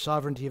under the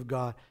sovereignty of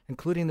God,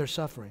 including their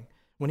suffering.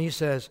 When he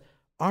says,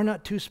 are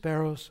not 2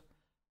 sparrows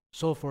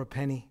sold for a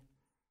penny?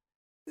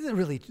 These are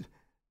really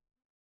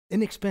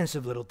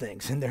inexpensive little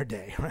things in their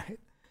day, right?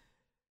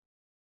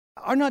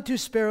 Are not 2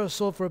 sparrows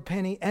sold for a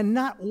penny, and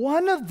not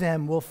one of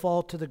them will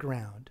fall to the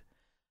ground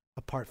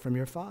apart from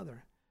your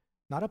Father?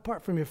 Not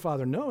apart from your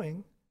Father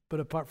knowing,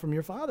 but apart from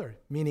your Father,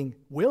 meaning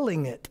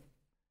willing it.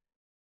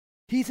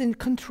 He's in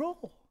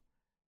control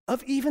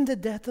of even the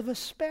death of a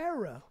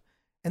sparrow.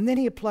 And then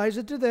he applies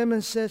it to them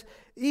and says,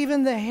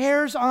 even the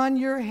hairs on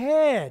your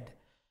head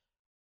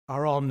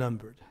are all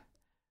numbered.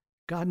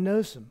 God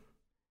knows them.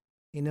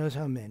 He knows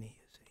how many,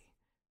 you see.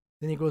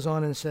 Then he goes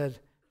on and says,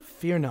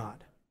 fear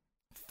not.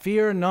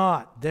 Fear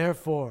not,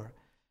 therefore.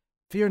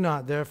 Fear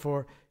not,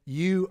 therefore.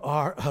 You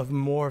are of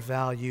more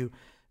value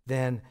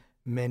than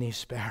many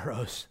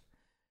sparrows.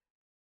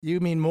 You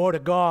mean more to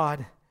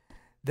God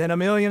than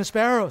 1,000,000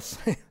 sparrows.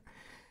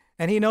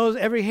 And he knows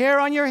every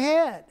hair on your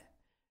head.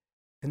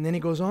 And then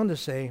he goes on to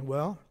say,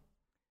 well,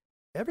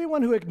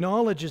 everyone who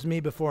acknowledges me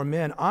before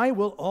men, I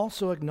will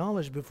also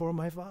acknowledge before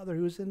my Father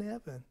who is in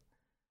heaven.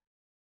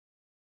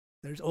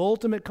 There's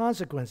ultimate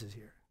consequences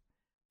here.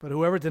 But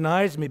whoever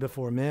denies me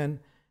before men,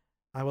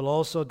 I will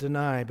also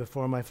deny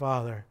before my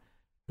Father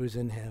who's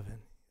in heaven.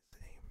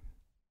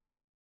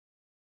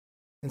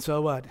 And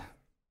so what?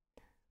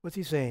 What's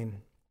he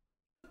saying?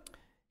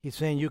 He's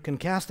saying you can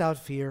cast out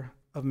fear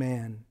of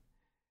man,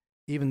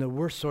 even the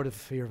worst sort of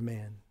fear of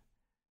man,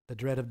 the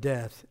dread of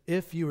death,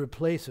 if you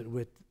replace it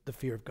with the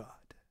fear of God.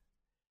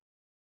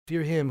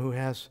 Fear him who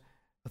has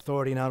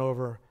authority not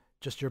over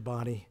just your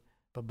body,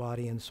 but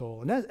body and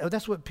soul. And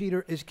that's what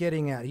Peter is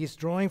getting at. He's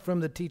drawing from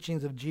the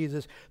teachings of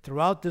Jesus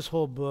throughout this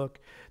whole book.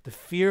 The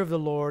fear of the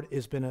Lord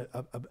has been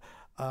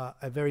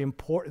a very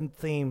important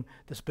theme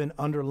that's been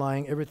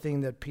underlying everything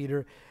that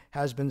Peter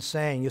has been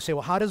saying. You say,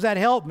 well, how does that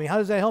help me? How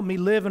does that help me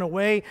live in a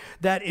way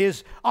that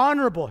is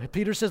honorable?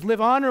 Peter says,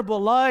 live honorable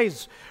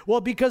lives.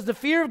 Well, because the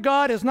fear of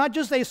God is not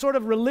just a sort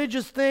of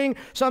religious thing,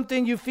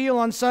 something you feel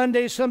on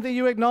Sundays, something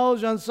you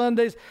acknowledge on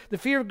Sundays. The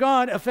fear of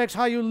God affects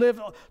how you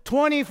live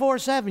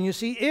 24/7. You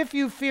see, if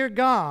you fear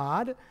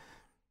God,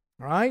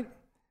 right,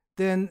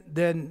 then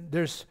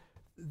there's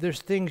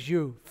things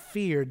you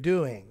fear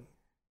doing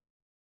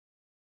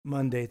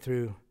Monday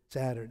through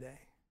Saturday.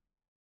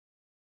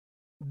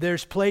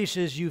 There's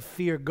places you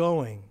fear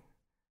going.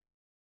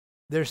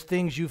 There's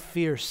things you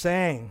fear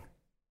saying.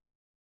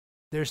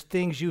 There's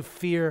things you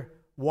fear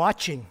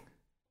watching.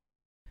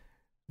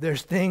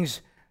 There's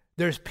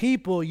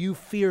people you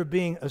fear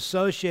being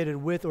associated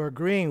with or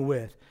agreeing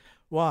with.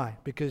 Why?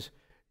 Because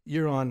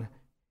you're on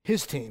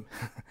his team.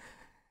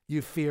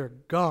 You fear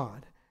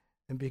God.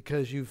 And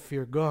because you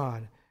fear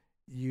God,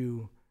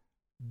 you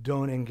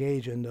don't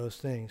engage in those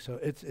things. So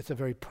it's a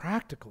very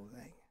practical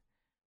thing.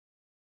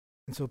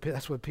 And so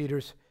that's what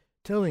Peter's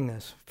telling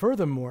us.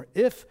 Furthermore,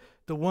 if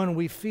the one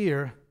we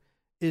fear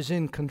is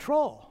in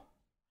control,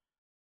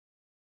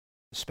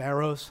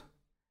 sparrows,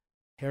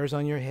 hairs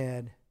on your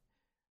head,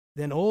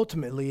 then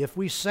ultimately, if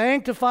we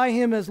sanctify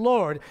him as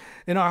Lord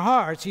in our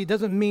hearts, he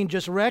doesn't mean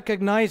just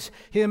recognize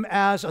him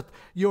as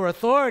your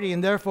authority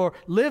and therefore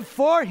live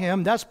for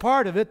him. That's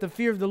part of it, the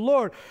fear of the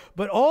Lord.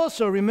 But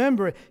also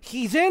remember,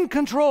 he's in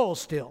control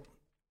still.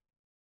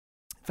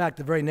 In fact,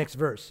 the very next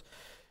verse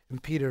in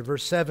Peter,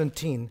 verse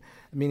 17,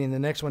 meaning the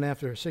next one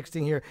after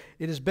 16 here,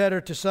 it is better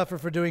to suffer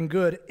for doing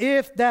good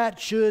if that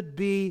should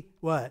be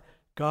what?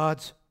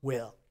 God's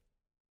will.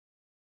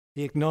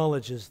 He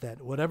acknowledges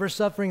that whatever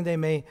suffering they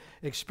may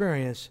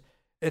experience,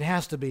 it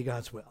has to be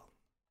God's will,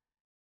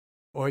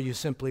 or you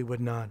simply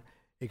would not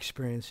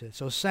experience it.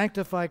 So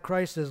sanctify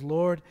Christ as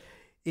Lord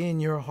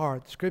in your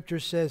heart. Scripture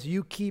says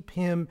you keep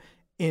him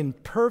in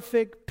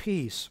perfect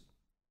peace,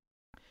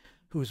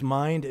 whose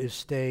mind is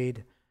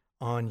stayed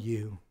on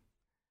you,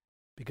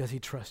 because he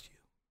trusts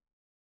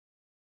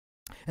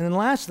you. And then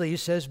lastly, he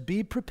says,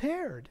 be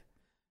prepared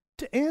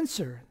to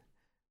answer.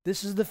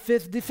 This is the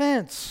fifth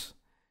defense.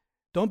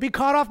 Don't be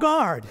caught off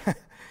guard.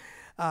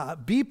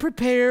 Be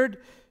prepared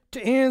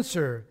to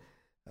answer.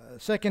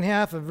 Second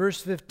half of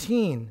verse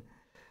 15.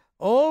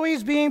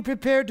 Always being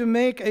prepared to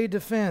make a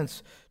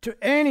defense to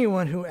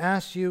anyone who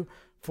asks you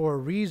for a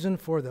reason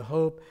for the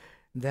hope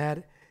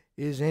that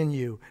is in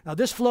you. Now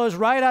this flows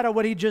right out of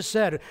what he just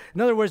said.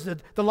 In other words,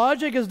 the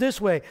logic is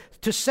this way.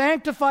 To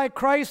sanctify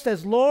Christ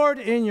as Lord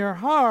in your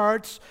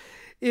hearts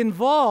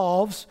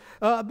involves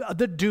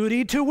the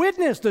duty to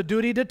witness, the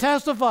duty to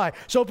testify.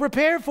 So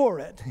prepare for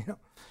it.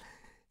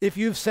 If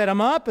you've set him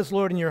up as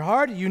Lord in your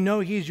heart, you know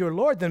he's your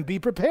Lord, then be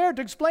prepared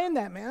to explain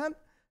that, man.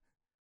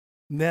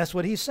 And that's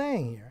what he's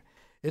saying here.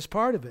 It's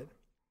part of it.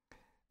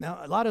 Now,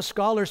 a lot of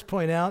scholars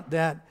point out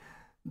that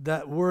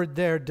that word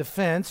there,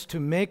 defense, to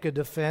make a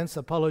defense,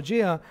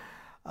 apologia,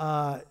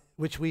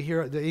 which we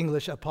hear the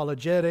English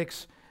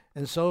apologetics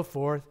and so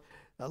forth.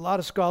 A lot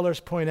of scholars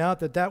point out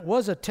that that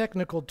was a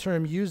technical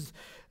term used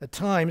at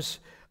times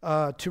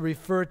to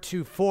refer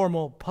to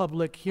formal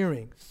public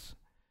hearings.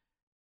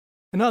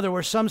 In other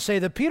words, some say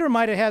that Peter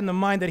might have had in the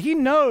mind that he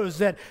knows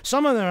that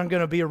some of them are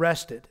going to be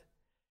arrested.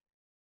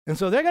 And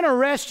so they're going to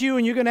arrest you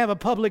and you're going to have a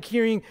public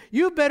hearing.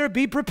 You better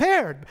be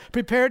prepared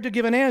to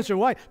give an answer.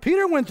 Why?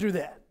 Peter went through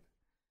that.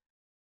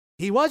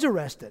 He was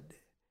arrested.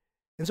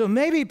 And so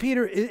maybe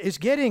Peter is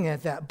getting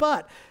at that.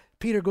 But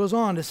Peter goes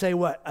on to say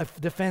what? A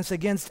defense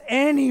against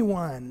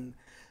anyone.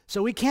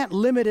 So we can't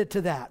limit it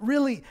to that.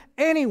 Really,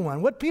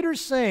 anyone. What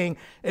Peter's saying,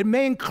 it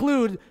may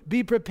include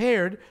be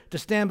prepared to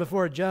stand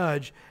before a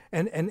judge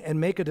and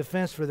make a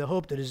defense for the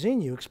hope that is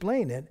in you.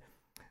 Explain it.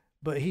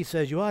 But he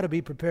says you ought to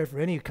be prepared for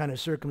any kind of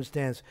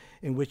circumstance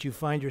in which you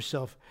find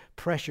yourself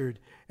pressured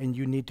and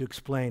you need to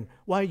explain,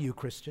 why are you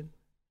Christian?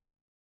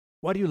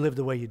 Why do you live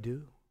the way you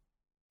do?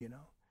 You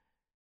know,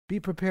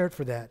 be prepared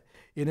for that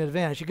in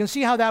advance. You can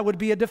see how that would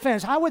be a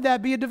defense. How would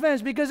that be a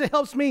defense? Because it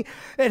helps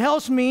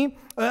me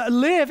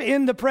live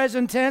in the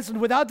present tense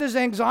and without this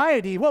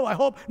anxiety. Well, I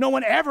hope no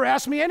one ever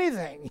asks me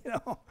anything, you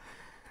know.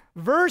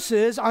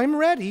 Versus, I'm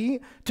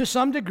ready to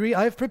some degree.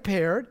 I've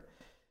prepared.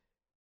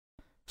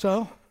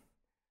 So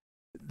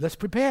let's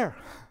prepare.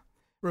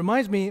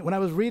 Reminds me when I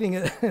was reading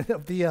it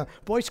of the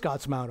Boy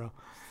Scouts motto.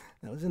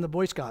 I was in the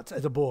Boy Scouts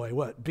as a boy.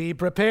 What? Be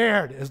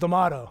prepared is the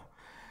motto.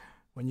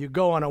 When you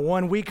go on a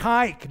 1-week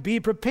hike, be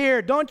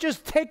prepared. Don't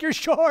just take your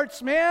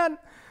shorts, man.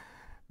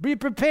 Be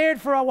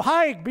prepared for a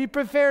hike. Be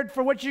prepared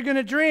for what you're going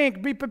to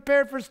drink. Be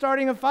prepared for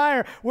starting a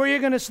fire, where you're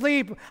going to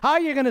sleep, how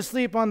you're going to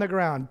sleep on the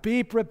ground.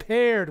 Be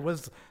prepared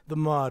was the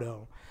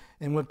motto.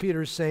 And what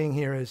Peter's saying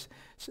here is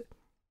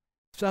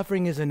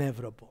suffering is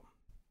inevitable.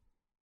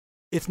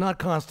 It's not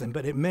constant,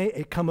 but it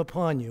may come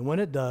upon you. When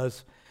it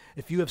does,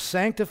 if you have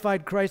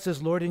sanctified Christ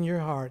as Lord in your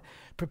heart,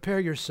 prepare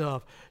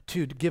yourself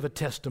to give a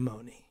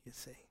testimony, you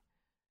see.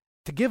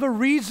 To give a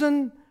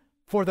reason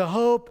for the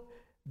hope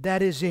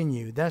that is in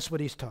you. That's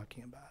what he's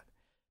talking about.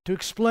 To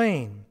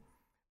explain.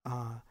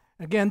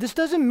 Again, this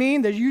doesn't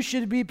mean that you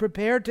should be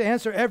prepared to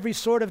answer every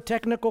sort of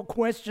technical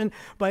question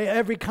by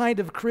every kind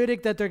of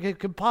critic that there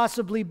could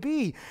possibly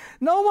be.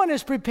 No one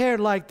is prepared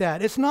like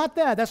that. It's not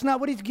that. That's not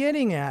what he's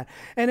getting at.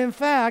 And in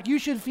fact, you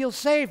should feel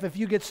safe if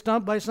you get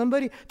stumped by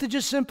somebody to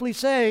just simply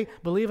say,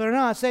 believe it or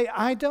not, say,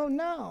 I don't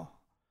know.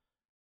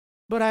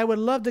 But I would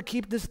love to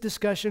keep this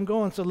discussion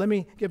going, so let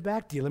me get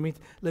back to you.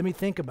 Let me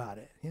think about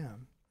it. Yeah.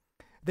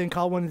 Then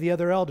call one of the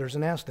other elders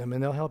and ask them,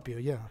 and they'll help you.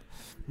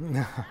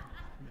 Yeah.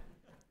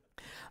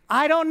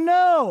 I don't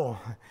know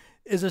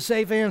is a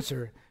safe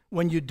answer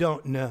when you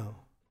don't know,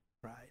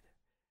 right?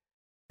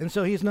 And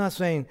so he's not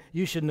saying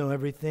you should know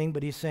everything,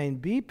 but he's saying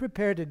be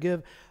prepared to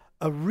give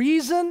a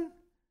reason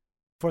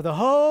for the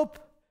hope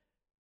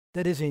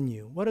that is in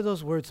you. What do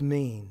those words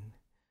mean?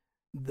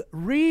 The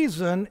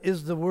reason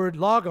is the word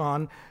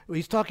logon.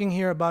 He's talking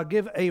here about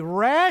give a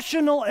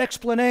rational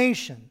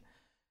explanation.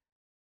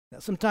 Now,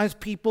 sometimes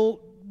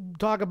people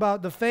talk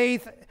about the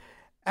faith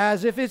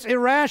as if it's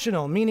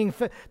irrational, meaning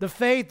the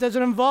faith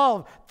doesn't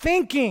involve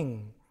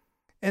thinking.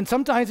 And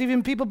sometimes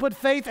even people put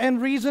faith and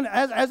reason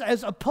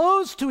as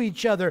opposed to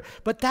each other.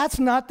 But that's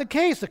not the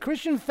case. The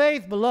Christian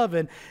faith,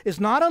 beloved, is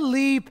not a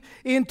leap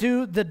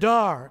into the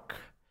dark.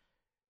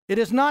 It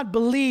is not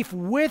belief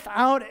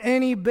without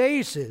any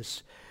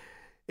basis.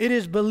 It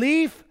is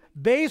belief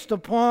based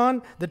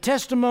upon the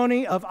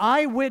testimony of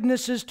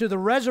eyewitnesses to the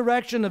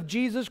resurrection of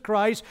Jesus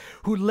Christ,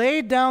 who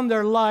laid down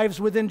their lives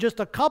within just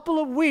a couple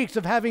of weeks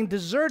of having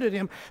deserted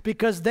him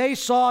because they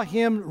saw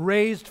him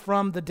raised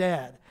from the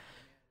dead.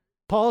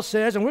 Paul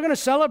says, and we're going to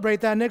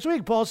celebrate that next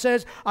week, Paul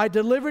says, I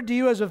delivered to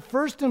you as of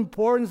first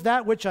importance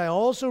that which I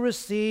also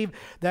received,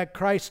 that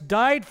Christ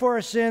died for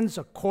our sins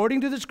according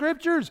to the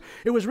Scriptures.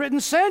 It was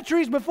written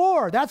centuries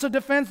before. That's a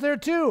defense there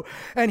too.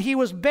 And he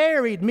was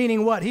buried,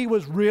 meaning what? He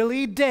was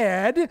really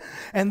dead.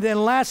 And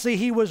then lastly,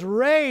 he was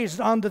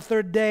raised on the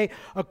third day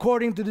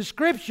according to the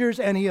Scriptures,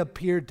 and he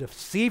appeared to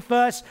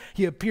Cephas.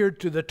 He appeared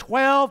to the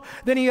 12.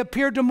 Then he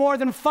appeared to more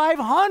than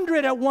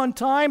 500 at one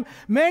time,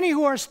 many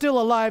who are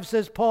still alive,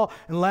 says Paul.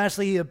 And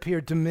lastly, he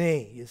appeared to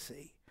me, you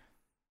see.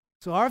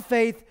 So our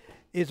faith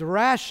is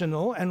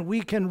rational, and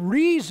we can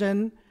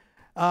reason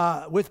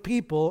with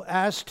people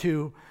as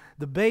to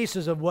the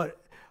basis of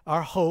what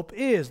our hope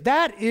is.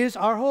 That is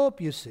our hope,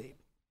 you see.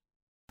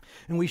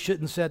 And we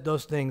shouldn't set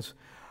those things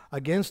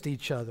against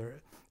each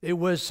other. It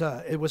was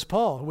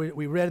Paul.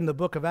 We read in the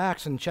book of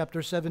Acts in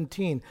chapter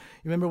 17. You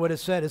remember what it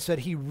said? It said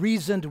he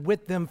reasoned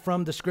with them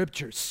from the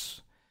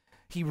Scriptures.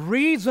 He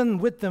reasoned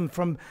with them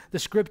from the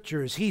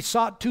Scriptures. He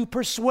sought to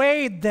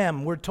persuade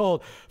them, we're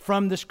told,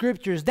 from the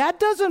Scriptures. That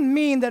doesn't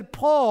mean that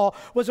Paul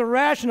was a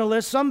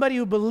rationalist, somebody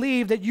who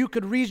believed that you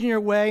could reason your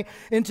way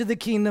into the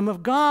kingdom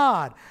of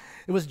God.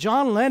 It was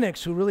John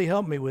Lennox who really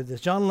helped me with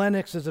this. John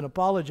Lennox is an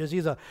apologist.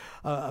 He's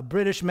a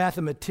British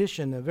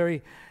mathematician, a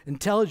very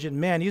intelligent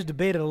man. He's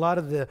debated a lot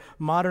of the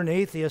modern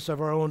atheists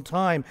of our own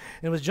time.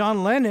 And it was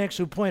John Lennox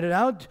who pointed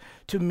out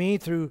to me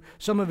through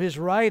some of his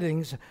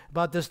writings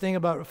about this thing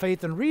about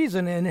faith and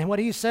reason. And what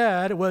he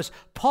said was,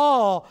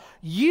 Paul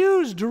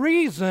used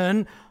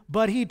reason,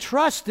 but he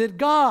trusted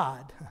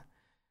God.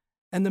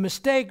 And the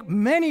mistake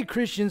many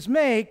Christians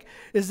make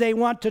is they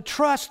want to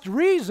trust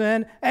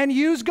reason and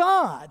use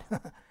God.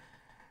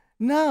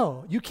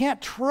 No, you can't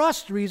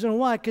trust reason.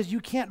 Why? Because you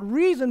can't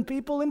reason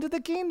people into the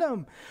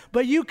kingdom.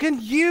 But you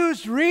can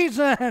use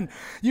reason.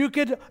 You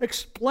could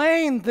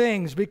explain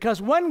things,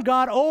 because when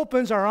God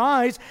opens our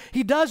eyes,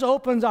 He does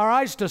open our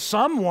eyes to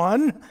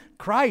someone,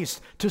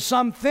 Christ, to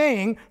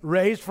something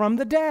raised from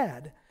the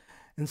dead.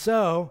 And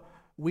so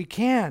we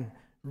can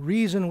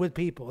reason with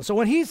people. So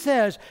when He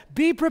says,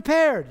 be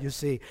prepared, you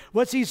see,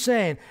 what's He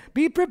saying?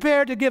 Be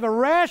prepared to give a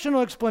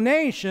rational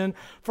explanation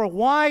for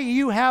why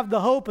you have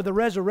the hope of the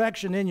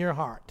resurrection in your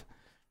heart.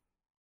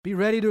 Be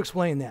ready to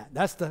explain that.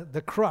 That's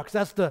the crux.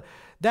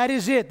 That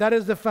is it. That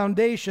is the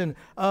foundation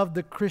of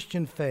the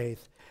Christian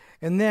faith.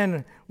 And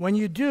then when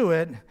you do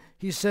it,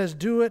 He says,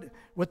 do it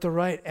with the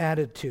right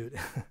attitude.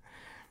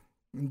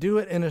 Do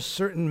it in a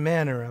certain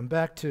manner. I'm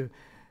back to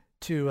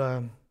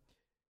 1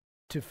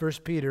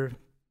 Peter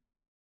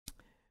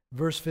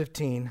Verse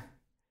 15,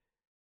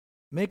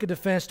 make a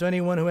defense to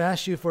anyone who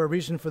asks you for a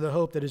reason for the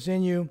hope that is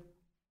in you,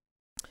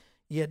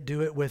 yet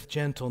do it with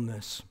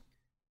gentleness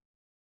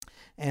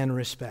and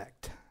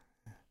respect.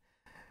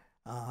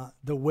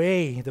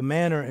 The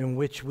manner in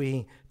which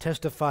we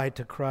testify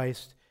to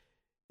Christ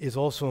is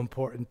also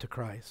important to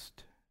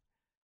Christ.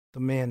 The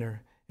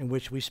manner in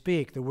which we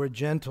speak. The word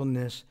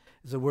gentleness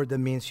is a word that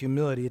means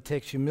humility. It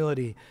takes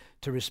humility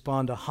to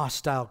respond to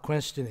hostile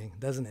questioning,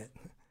 doesn't it?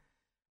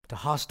 To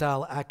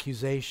hostile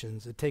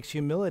accusations. It takes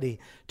humility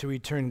to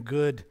return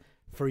good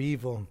for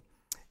evil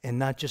and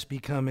not just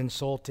become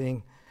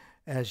insulting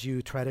as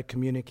you try to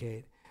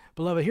communicate.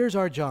 Beloved, here's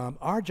our job.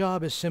 Our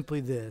job is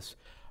simply this.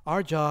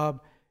 Our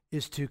job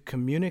is to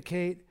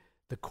communicate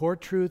the core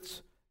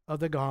truths of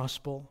the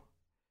gospel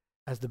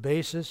as the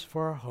basis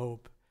for our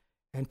hope,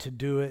 and to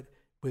do it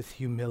with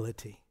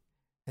humility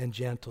and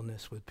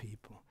gentleness with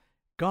people.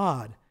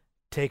 God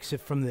takes it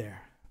from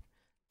there.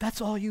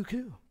 That's all you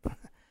do.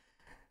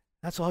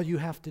 That's all you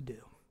have to do.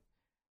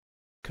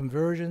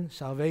 Conversion,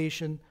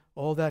 salvation,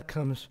 all that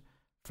comes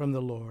from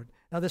the Lord.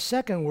 Now the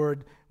second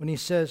word, when He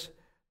says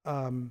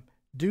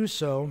do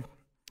so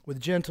with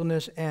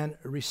gentleness and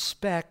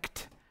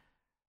respect,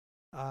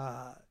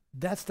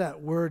 that's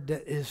that word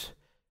that is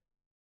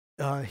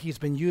He's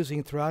been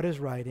using throughout His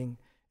writing.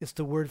 It's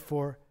the word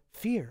for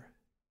fear.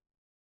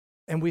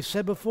 And we've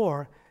said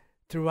before,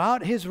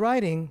 throughout His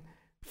writing,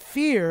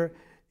 fear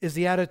is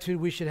the attitude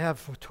we should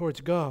have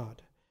towards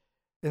God.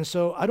 And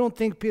so I don't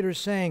think Peter's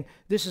saying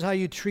this is how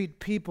you treat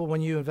people when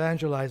you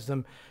evangelize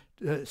them.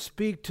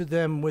 Speak to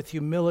them with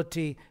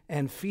humility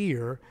and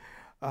fear.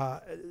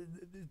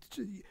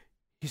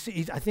 You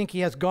see, I think he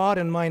has God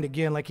in mind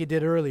again, like he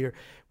did earlier.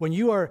 When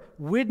you are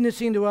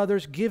witnessing to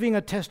others, giving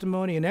a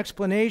testimony, an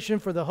explanation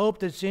for the hope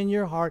that's in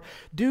your heart,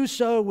 do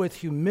so with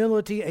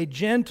humility, a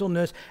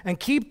gentleness, and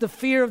keep the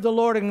fear of the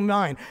Lord in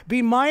mind.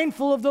 Be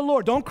mindful of the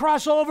Lord. Don't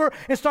cross over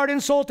and start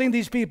insulting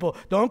these people.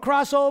 Don't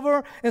cross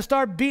over and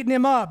start beating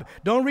them up.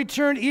 Don't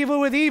return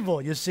evil with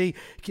evil. You see,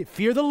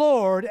 fear the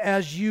Lord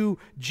as you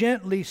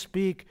gently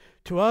speak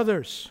to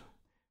others.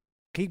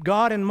 Keep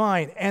God in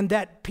mind. And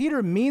that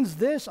Peter means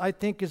this, I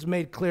think, is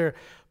made clear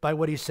by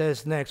what he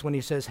says next when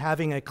he says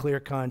having a clear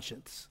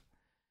conscience.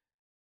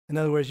 In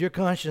other words, your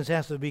conscience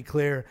has to be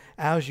clear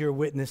as you're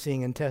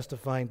witnessing and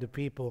testifying to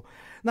people,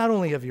 not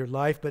only of your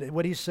life, but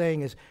what he's saying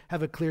is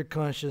have a clear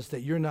conscience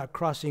that you're not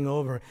crossing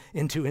over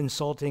into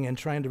insulting and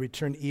trying to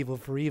return evil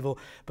for evil,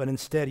 but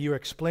instead you're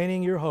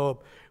explaining your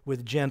hope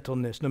with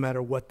gentleness no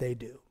matter what they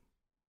do.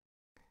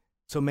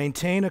 So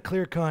maintain a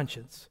clear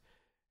conscience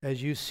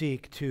as you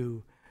seek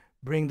to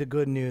bring the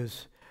good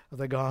news of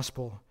the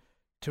gospel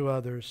to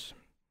others.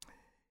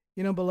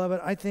 You know, beloved,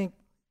 I think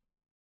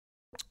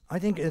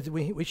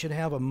we should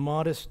have a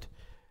modest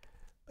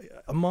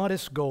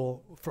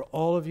goal for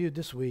all of you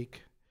this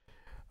week,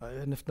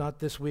 and if not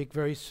this week,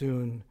 very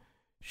soon,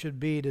 should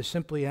be to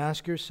simply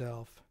ask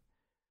yourself,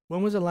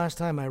 when was the last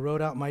time I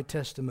wrote out my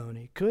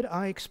testimony? Could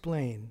I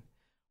explain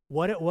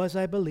what it was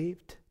I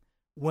believed,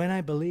 when I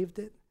believed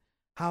it,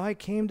 how I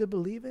came to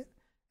believe it,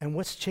 and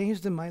what's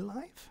changed in my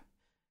life?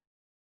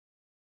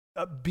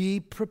 Be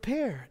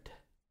prepared.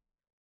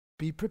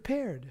 Be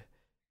prepared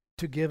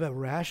to give a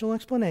rational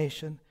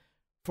explanation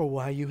for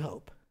why you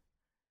hope.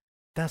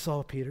 That's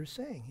all Peter's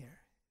saying here.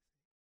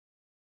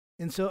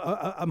 And so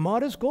a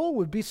modest goal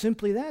would be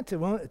simply that,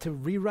 to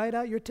rewrite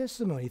out your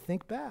testimony.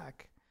 Think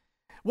back.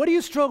 What do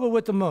you struggle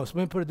with the most?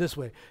 Let me put it this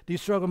way. Do you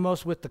struggle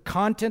most with the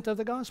content of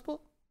the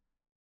gospel?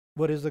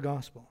 What is the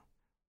gospel?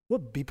 Well,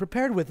 be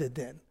prepared with it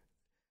then.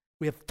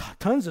 We have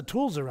tons of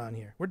tools around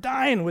here. We're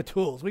dying with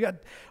tools. We got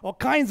all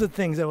kinds of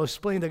things that will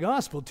explain the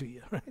gospel to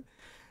you, right?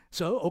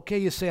 So, okay,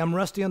 you say, I'm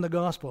rusty on the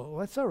gospel. Well,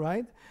 that's all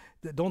right.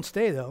 Don't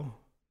stay, though.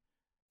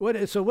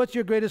 So what's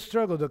your greatest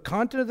struggle? The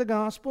content of the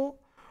gospel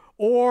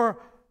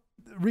or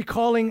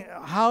recalling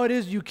how it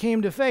is you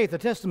came to faith, a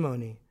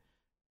testimony?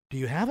 Do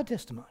you have a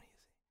testimony?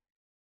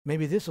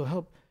 Maybe this will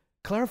help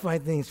clarify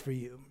things for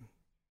you.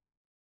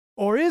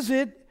 Or is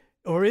it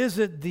Or is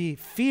it the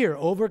fear?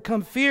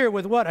 Overcome fear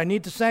with what? I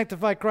need to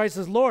sanctify Christ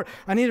as Lord.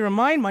 I need to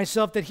remind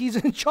myself that He's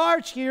in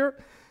charge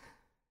here.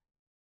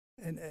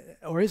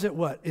 Or is it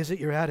what? Is it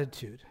your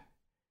attitude?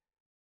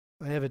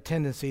 I have a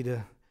tendency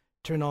to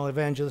turn all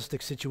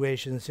evangelistic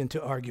situations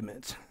into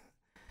arguments.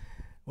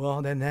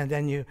 Well,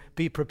 then you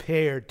be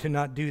prepared to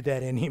not do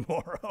that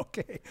anymore,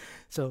 okay?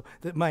 So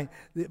my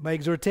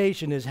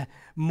exhortation is,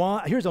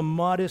 here's a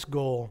modest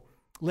goal.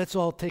 Let's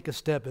all take a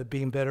step at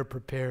being better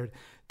prepared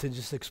to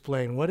just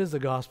explain what is the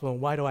gospel and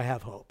why do I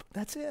have hope.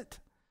 That's it.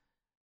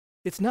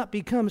 It's not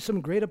become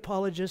some great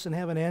apologist and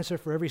have an answer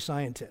for every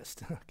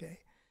scientist, okay?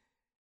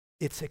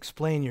 It's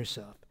explain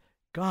yourself.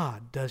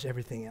 God does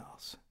everything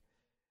else.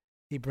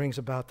 He brings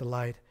about the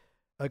light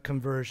of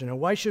conversion. And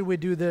why should we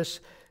do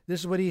this? This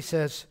is what he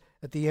says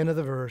at the end of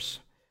the verse.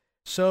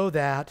 So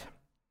that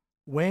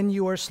when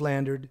you are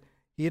slandered,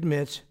 he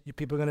admits, you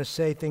people are going to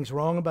say things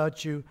wrong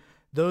about you.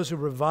 Those who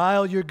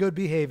revile your good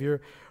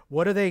behavior,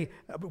 what are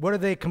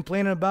they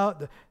complaining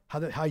about?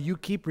 How you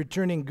keep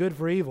returning good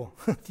for evil.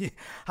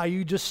 How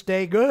you just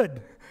stay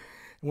good.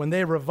 When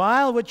they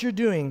revile what you're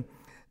doing,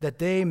 that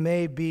they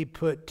may be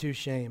put to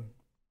shame.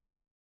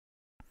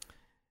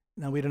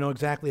 Now, we don't know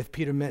exactly if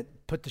Peter meant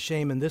put to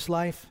shame in this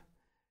life,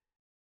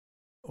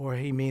 or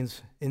he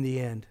means in the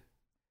end,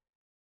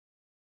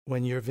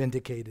 when you're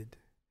vindicated.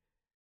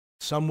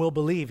 Some will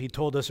believe, he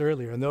told us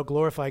earlier, and they'll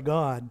glorify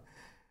God,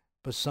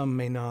 but some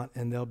may not,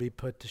 and they'll be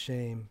put to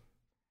shame.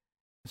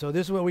 So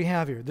this is what we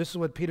have here. This is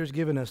what Peter's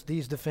given us,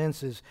 these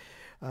defenses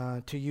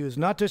to use.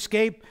 Not to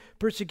escape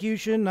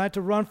persecution, not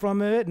to run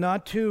from it,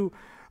 not to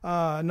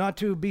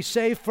be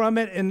safe from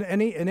it in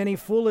any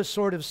foolish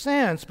sort of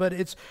sense, but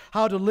it's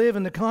how to live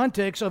in the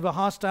context of a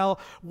hostile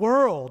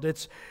world.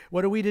 It's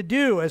what are we to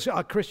do as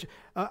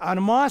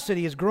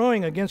animosity is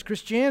growing against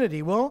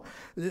Christianity? Well,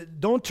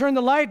 don't turn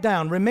the light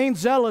down. Remain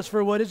zealous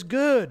for what is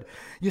good.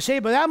 You say,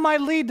 but that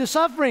might lead to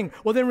suffering.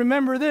 Well, then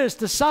remember this: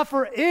 to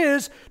suffer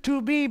is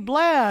to be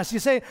blessed. You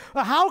say,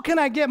 well, how can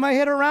I get my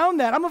head around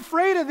that? I'm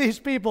afraid of these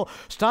people.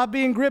 Stop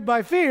being gripped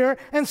by fear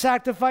and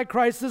sanctify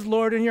Christ as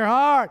Lord in your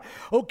heart.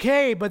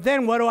 Okay, but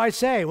then what do I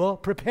say? Well,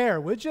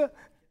 prepare, would you?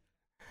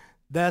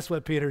 That's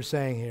what Peter's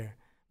saying here.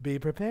 Be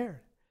prepared.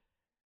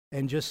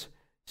 And just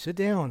sit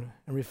down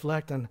and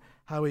reflect on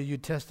how you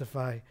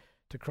testify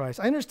to Christ.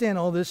 I understand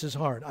all this is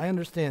hard. I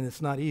understand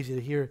it's not easy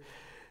to hear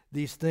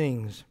these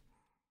things.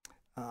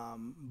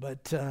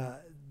 But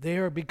they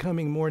are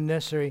becoming more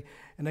necessary.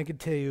 And I can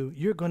tell you,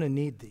 you're going to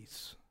need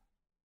these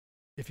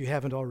if you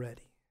haven't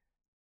already.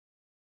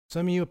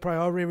 Some of you are probably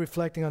already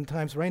reflecting on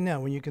times right now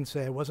when you can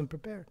say, I wasn't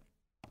prepared.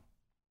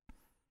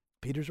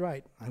 Peter's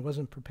right. I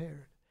wasn't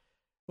prepared.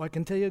 Well, I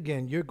can tell you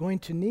again, you're going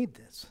to need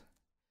this,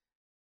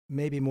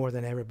 maybe more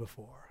than ever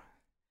before.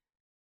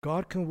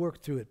 God can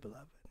work through it,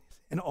 beloved.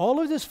 And all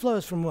of this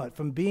flows from what?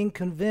 From being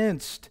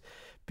convinced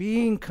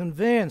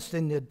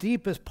in the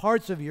deepest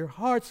parts of your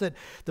hearts that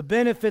the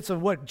benefits of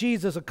what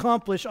Jesus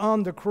accomplished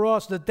on the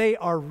cross, that they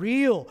are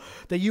real,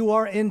 that you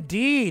are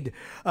indeed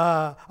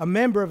a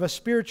member of a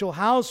spiritual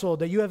household,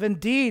 that you have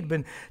indeed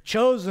been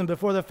chosen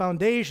before the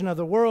foundation of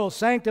the world,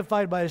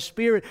 sanctified by the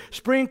Spirit,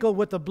 sprinkled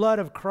with the blood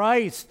of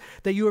Christ,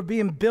 that you are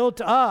being built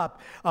up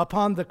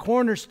upon the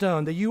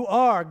cornerstone, that you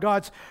are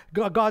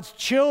God's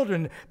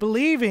children,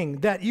 believing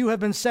that you have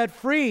been set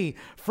free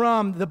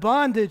from the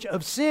bondage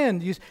of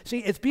sin. You see,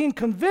 it's being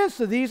convinced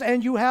of these,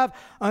 and you have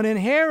an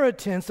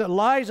inheritance that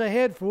lies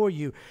ahead for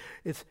you.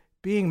 It's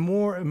being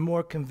more and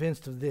more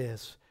convinced of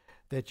this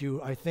that you,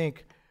 I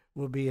think,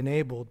 will be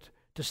enabled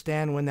to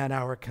stand when that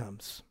hour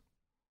comes,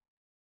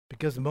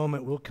 because the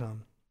moment will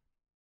come.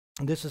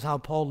 And this is how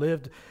Paul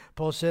lived.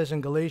 Paul says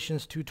in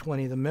Galatians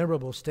 2:20, the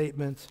memorable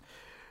statements,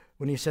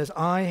 when he says,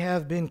 I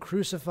have been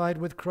crucified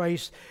with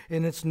Christ,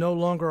 and it's no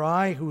longer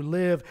I who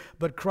live,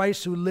 but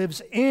Christ who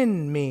lives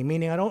in me,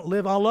 meaning I don't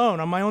live alone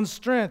on my own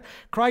strength.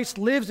 Christ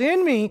lives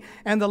in me,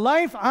 and the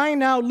life I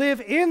now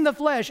live in the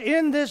flesh,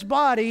 in this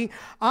body,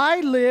 I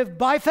live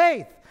by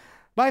faith.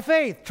 By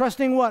faith,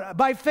 trusting what?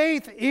 By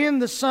faith in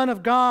the Son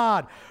of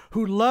God,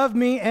 who loved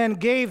me and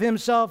gave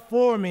himself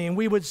for me. And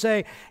we would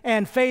say,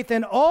 and faith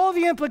in all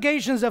the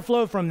implications that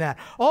flow from that,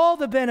 all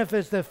the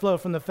benefits that flow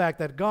from the fact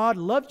that God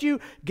loved you,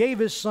 gave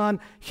his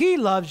Son, he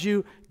loves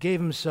you, gave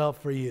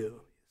himself for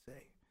you.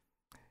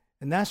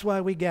 And that's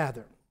why we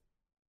gather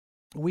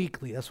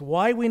weekly. That's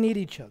why we need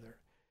each other.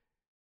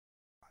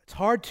 It's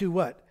hard to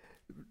what?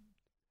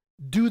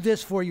 Do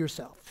this for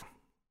yourself.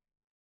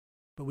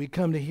 But we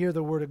come to hear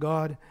the word of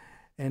God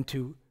and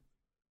to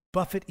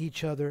buffet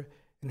each other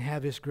and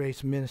have his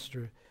grace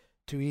minister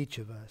to each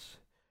of us.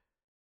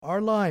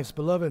 Our lives,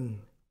 beloved,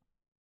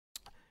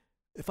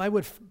 if I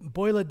would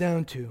boil it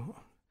down to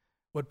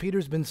what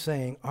Peter's been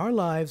saying, our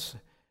lives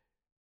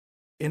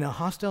in a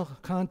hostile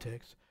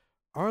context,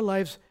 our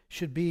lives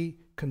should be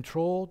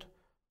controlled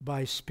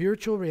by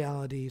spiritual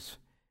realities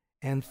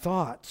and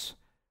thoughts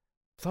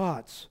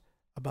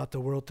about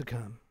the world to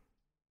come.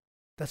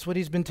 That's what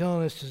he's been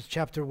telling us in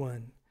chapter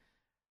 1.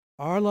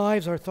 Our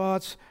lives, our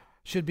thoughts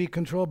should be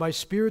controlled by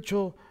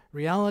spiritual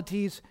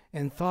realities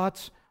and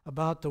thoughts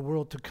about the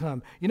world to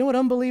come. You know what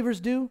unbelievers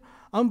do?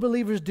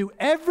 Unbelievers do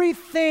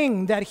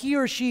everything that he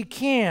or she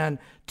can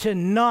to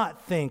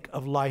not think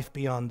of life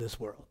beyond this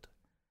world,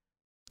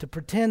 to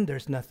pretend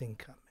there's nothing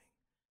coming,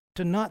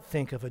 to not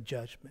think of a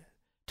judgment,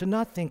 to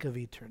not think of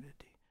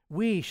eternity.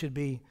 We should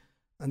be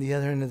on the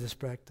other end of the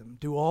spectrum,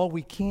 do all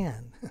we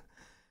can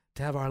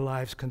to have our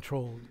lives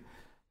controlled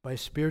by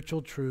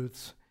spiritual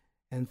truths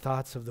and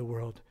thoughts of the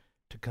world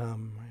to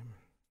come.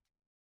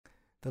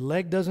 The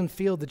leg doesn't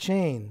feel the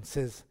chain,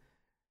 says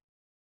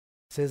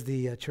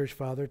the church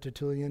father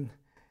Tertullian,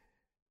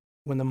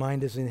 when the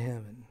mind is in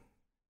heaven.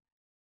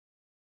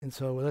 And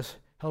so let's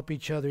help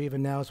each other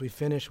even now as we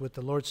finish with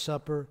the Lord's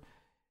Supper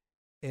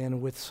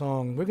and with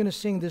song. We're going to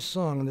sing this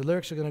song, and the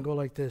lyrics are going to go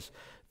like this.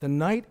 The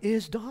night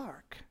is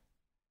dark,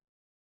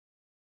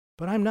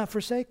 but I'm not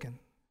forsaken.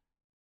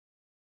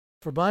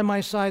 For by my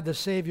side the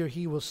Savior,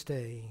 he will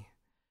stay.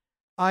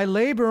 I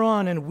labor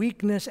on in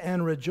weakness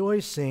and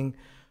rejoicing,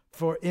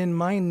 for in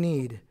my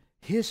need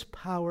his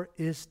power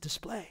is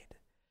displayed.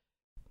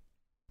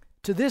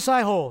 To this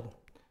I hold,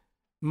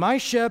 my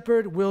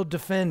shepherd will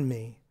defend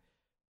me.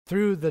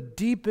 Through the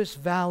deepest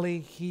valley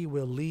he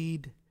will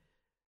lead.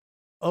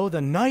 Oh,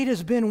 the night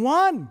has been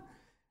won,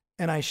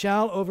 and I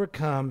shall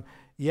overcome,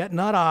 yet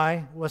not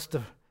I, what's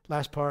the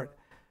last part,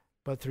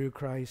 but through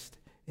Christ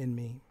in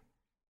me.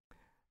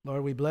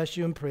 Lord, we bless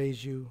you and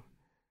praise you.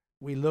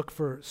 We look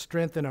for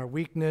strength in our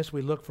weakness.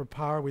 We look for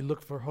power. We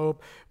look for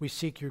hope. We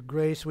seek your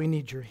grace. We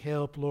need your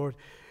help, Lord.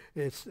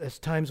 It's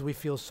times we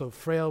feel so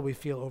frail. We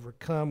feel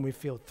overcome. We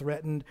feel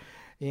threatened.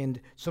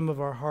 And some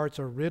of our hearts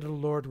are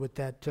riddled, Lord, with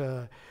that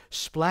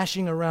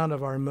splashing around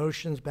of our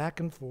emotions back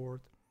and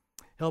forth.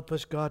 Help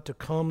us, God, to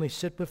calmly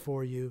sit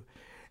before you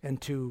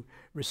and to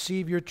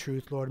receive your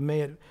truth, Lord.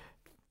 May it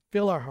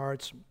fill our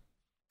hearts.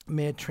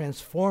 May it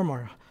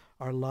transform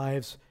our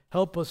lives.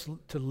 Help us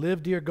to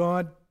live, dear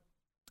God,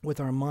 with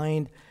our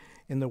mind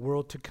in the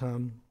world to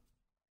come.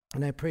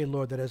 And I pray,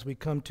 Lord, that as we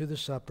come to the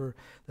supper,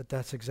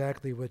 that's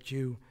exactly what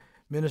you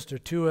minister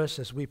to us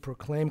as we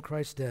proclaim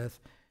Christ's death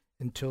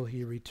until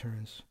he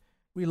returns.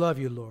 We love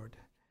you, Lord.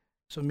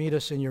 So meet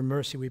us in your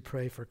mercy, we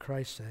pray, for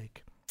Christ's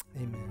sake.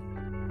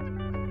 Amen.